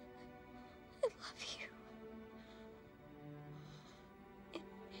 I love you.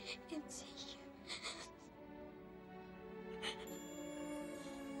 And see.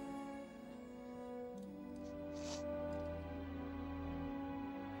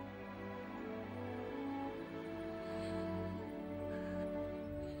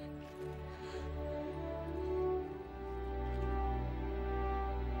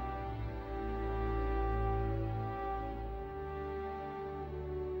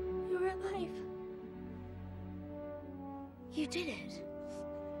 Alive. You did it.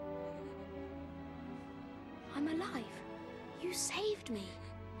 I'm alive. You saved me.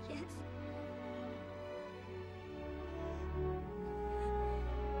 Yes.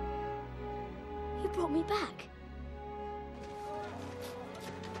 You brought me back.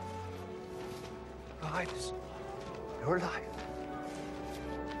 Your Highness, you're alive.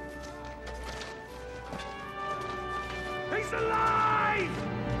 He's alive!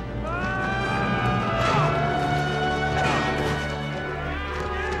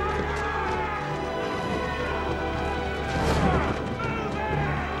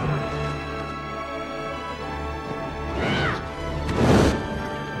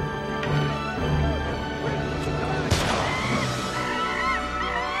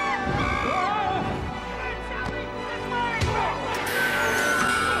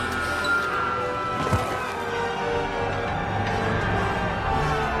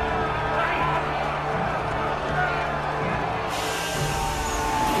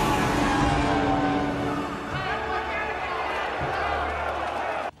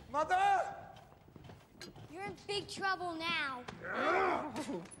 You're in big trouble now.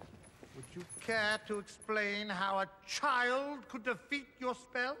 Would you care to explain how a child could defeat your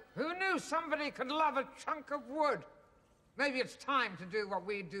spell? Who knew somebody could love a chunk of wood? Maybe it's time to do what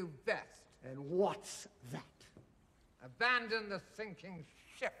we do best. And what's that? Abandon the sinking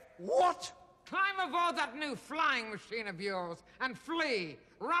ship. What? Climb aboard that new flying machine of yours and flee.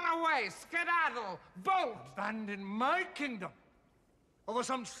 Run away, skedaddle, bolt. Abandon my kingdom over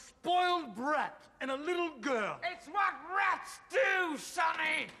some spoiled brat and a little girl. It's what rats do,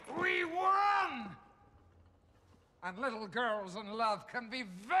 Sonny. We run. And little girls in love can be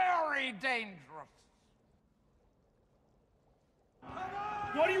very dangerous.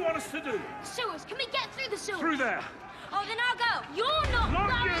 What do you want us to do? Sewers. Can we get through the sewers? Through there. Oh, then I'll go. You're not Not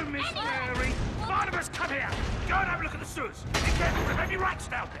going you, Miss anywhere. Mary. Barnabas, come here. Go and have a look at the sewers. Be careful, there may be rats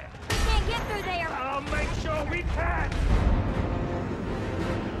down there. We can't get through there. I'll make sure we can.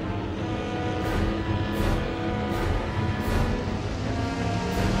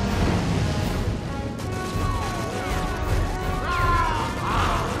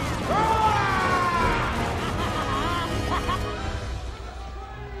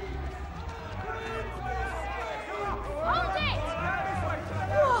 Hold it!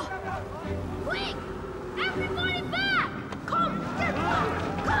 Whoa. Quick! Everybody back! Come, get back!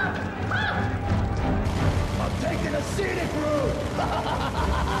 Come! I'm taking a scenic route.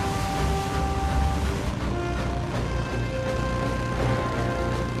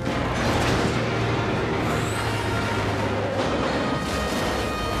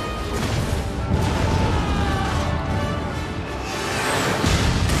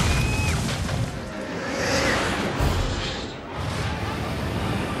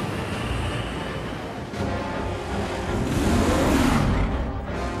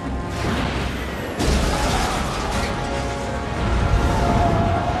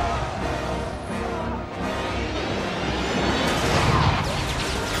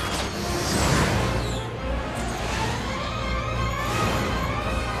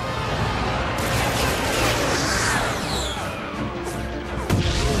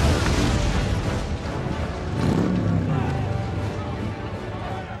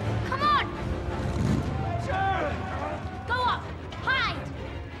 Come on! Go up! Hide!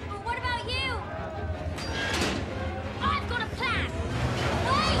 But what about you? I've got a plan!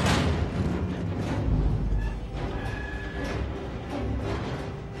 Wait!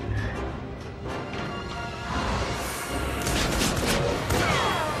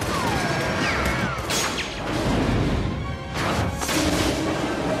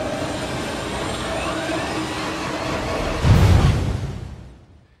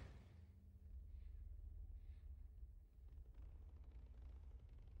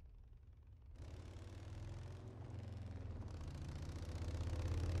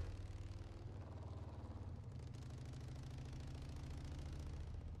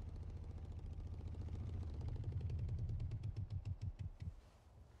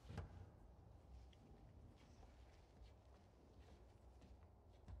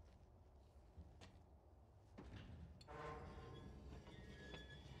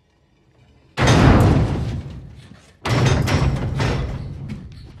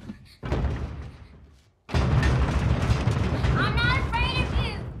 I'm not afraid of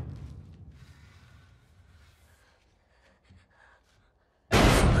you!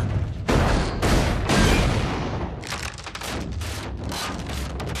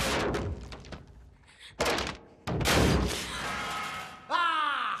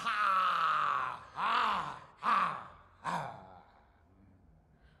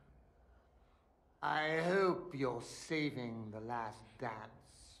 I hope you're saving the last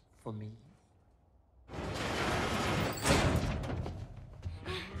dance for me.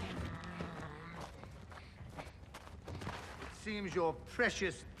 It seems your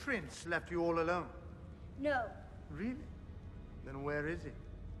precious prince left you all alone. No, Really? Then where is he?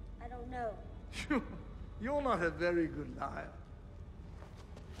 I don't know. You're not a very good liar.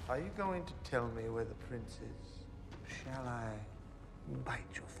 Are you going to tell me where the prince is? Shall I bite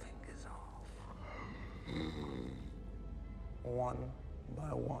your fingers off? One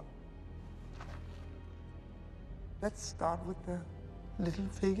by one. Let's start with the little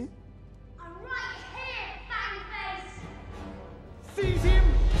figure. I'm right here, Fanny Face! Seize him!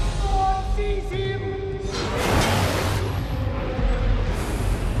 Thwart, seize him!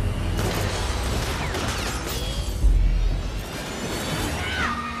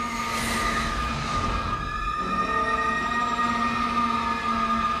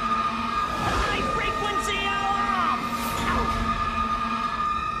 High-frequency alarm!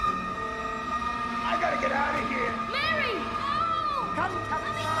 I gotta get out of here. Mary! No! Come, come,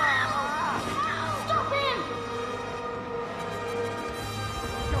 come!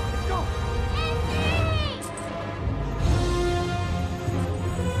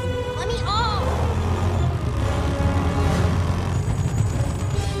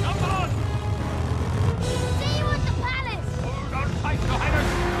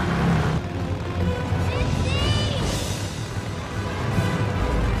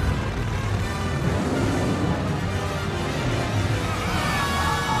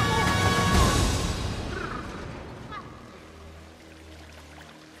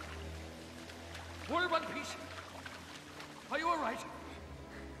 We're in one piece. Are you all right?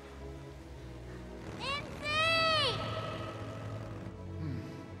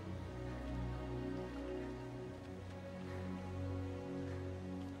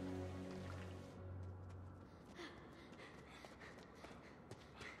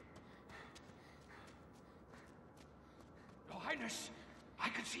 Your Highness, I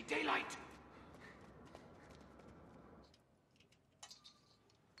can see daylight.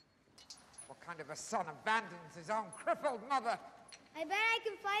 What kind of a son abandons his own crippled mother? I bet I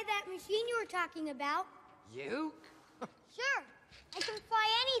can fly that machine you were talking about. You? Sure. I can fly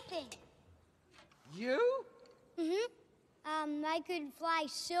anything. You? I could fly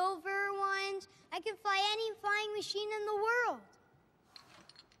silver ones. I could fly any flying machine in the world.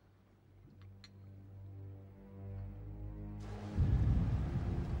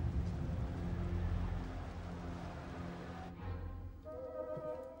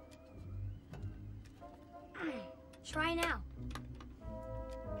 Try now.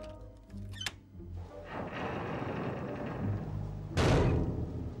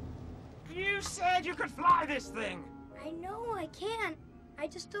 You said you could fly this thing! I know I can. I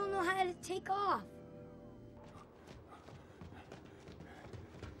just don't know how to take off.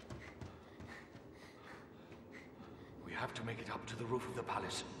 We have to make it up to the roof of the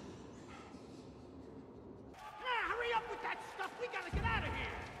palace. Hurry up with that stuff! We gotta get out of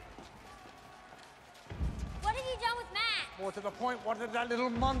here! What have you done with Matt? More to the point, what did that little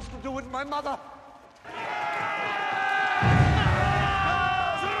monster do with my mother?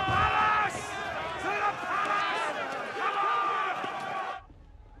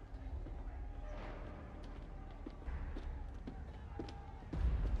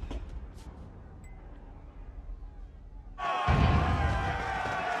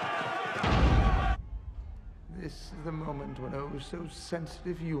 This is the moment when so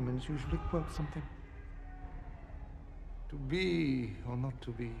sensitive humans usually quote something. To be or not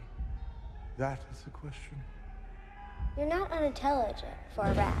to be, that is the question. You're not unintelligent for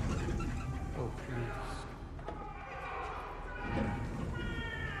a rat. Oh, please.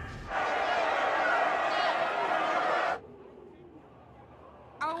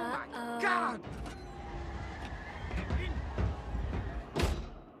 Oh my God!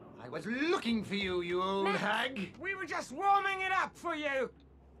 I was looking for you, you old hag. We were just warming it up for you.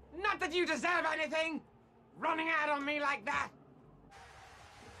 Not that you deserve anything. Running out on me like that.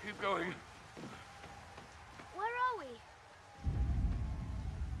 Keep going. Where are we?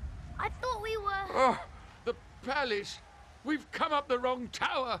 I thought we were... Oh, the palace. We've come up the wrong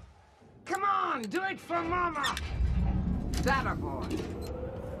tower. Come on, do it for Mama. That a boy.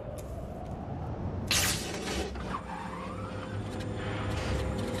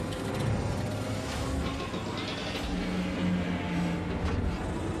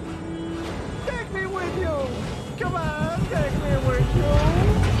 Take me with you! Come on, take me with you!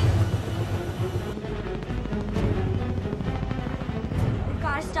 We've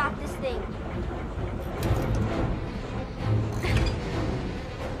got to stop this thing.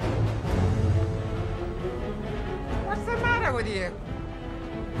 What's the matter with you?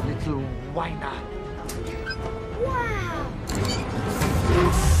 Little whiner. Wow!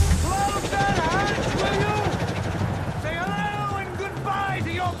 Close that hatch, will you? Say hello and goodbye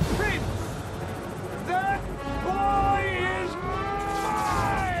to your prince! That boy is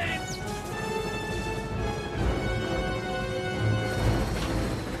mine!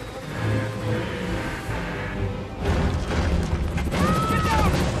 Get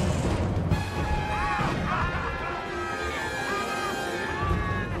down!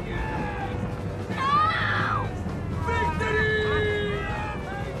 Victory!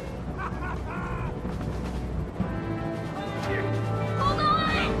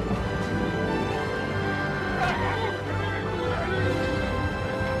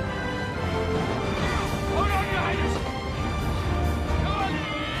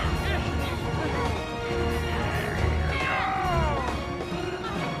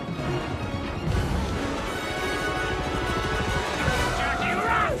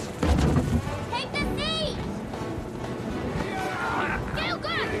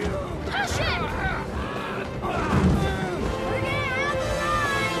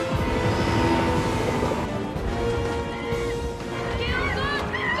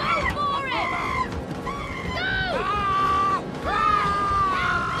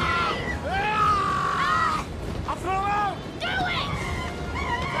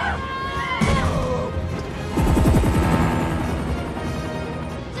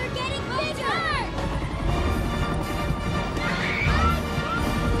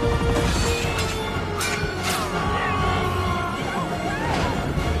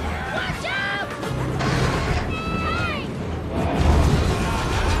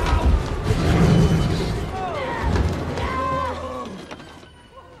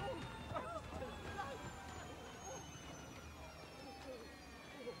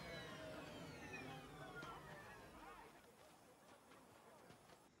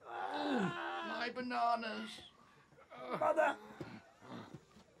 Mother!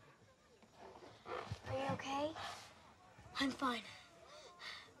 Are you okay? I'm fine.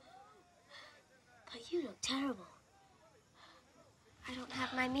 But you look terrible. I don't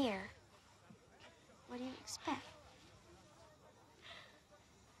have my mirror. What do you expect?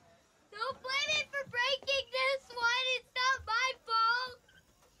 Don't blame me for breaking this one. It's not my fault.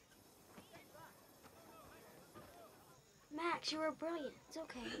 Max, you were brilliant. It's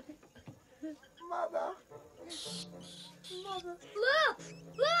okay. Mother! Mother. Look!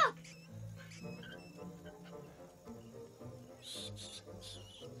 Look!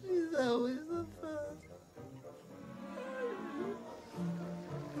 He's always the first.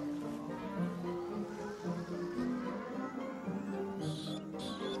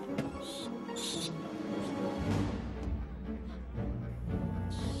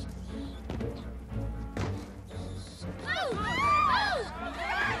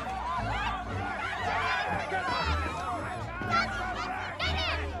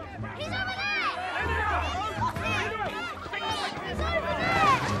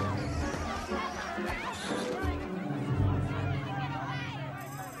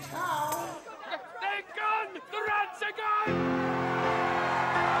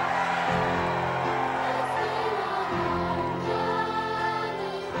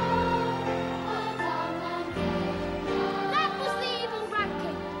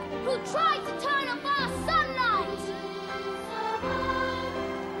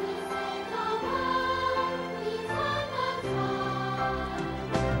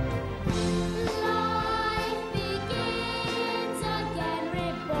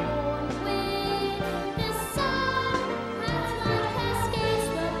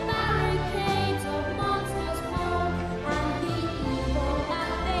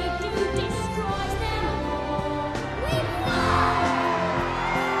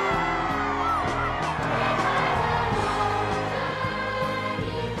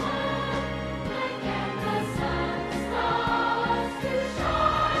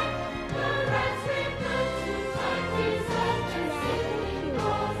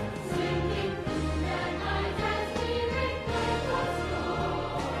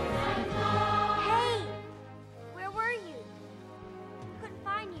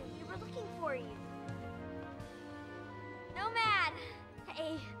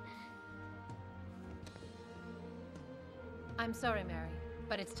 I'm sorry, Mary,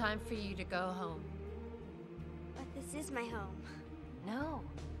 but it's time for you to go home. But this is my home. No,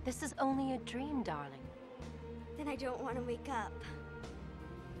 this is only a dream, darling. Then I don't want to wake up.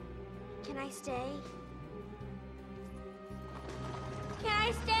 Can I stay? Can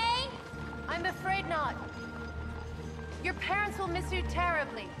I stay? I'm afraid not. Your parents will miss you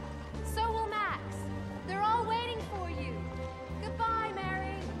terribly. So will Max. They're all waiting for you. Goodbye,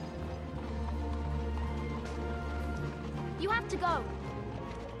 Mary. You have to go.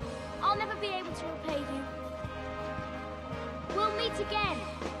 I'll never be able to repay you. We'll meet again.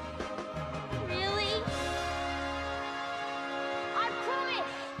 Really? I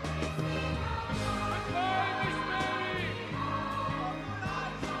promise.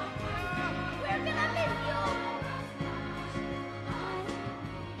 We're gonna miss you.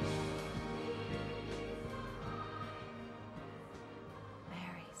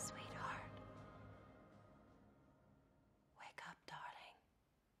 Mary, sweetheart. Wake up, darling.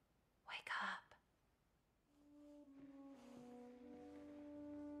 Wake up.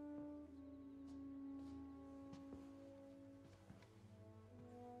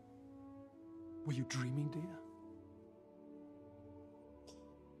 Were you dreaming, dear?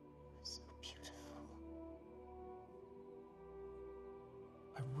 So beautiful.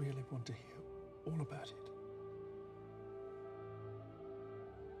 I really want to hear all about it.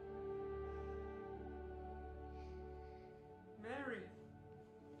 Mary,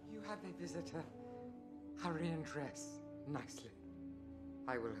 you have a visitor. Hurry and dress nicely.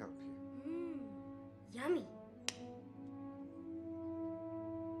 I will help you. Yummy.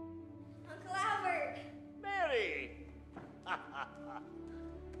 Uncle Albert! Mary!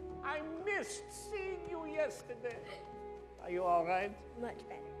 I missed seeing you yesterday. Are you all right? Much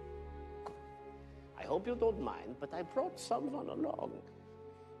better. I hope you don't mind, but I brought someone along.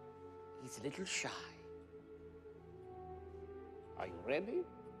 He's a little shy. Are you ready?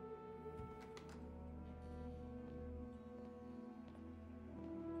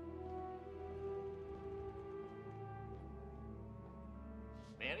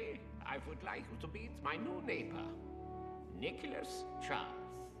 Mary, I would like you to meet my new neighbor, Nicholas Charles.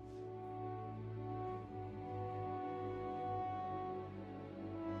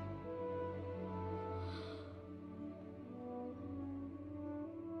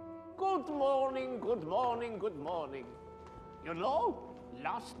 Good Good morning, good morning, good morning. You know,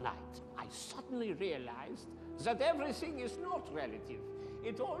 last night I suddenly realized that everything is not relative.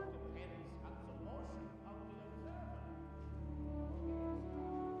 It all depends on the motion of the observer.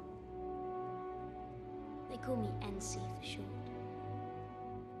 They call me NC for short.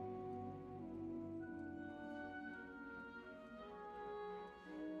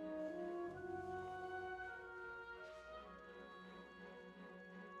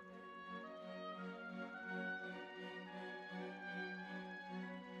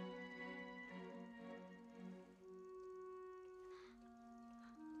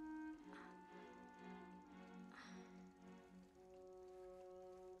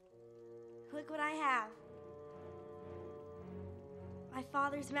 Look what I have. My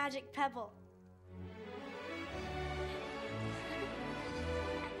father's magic pebble.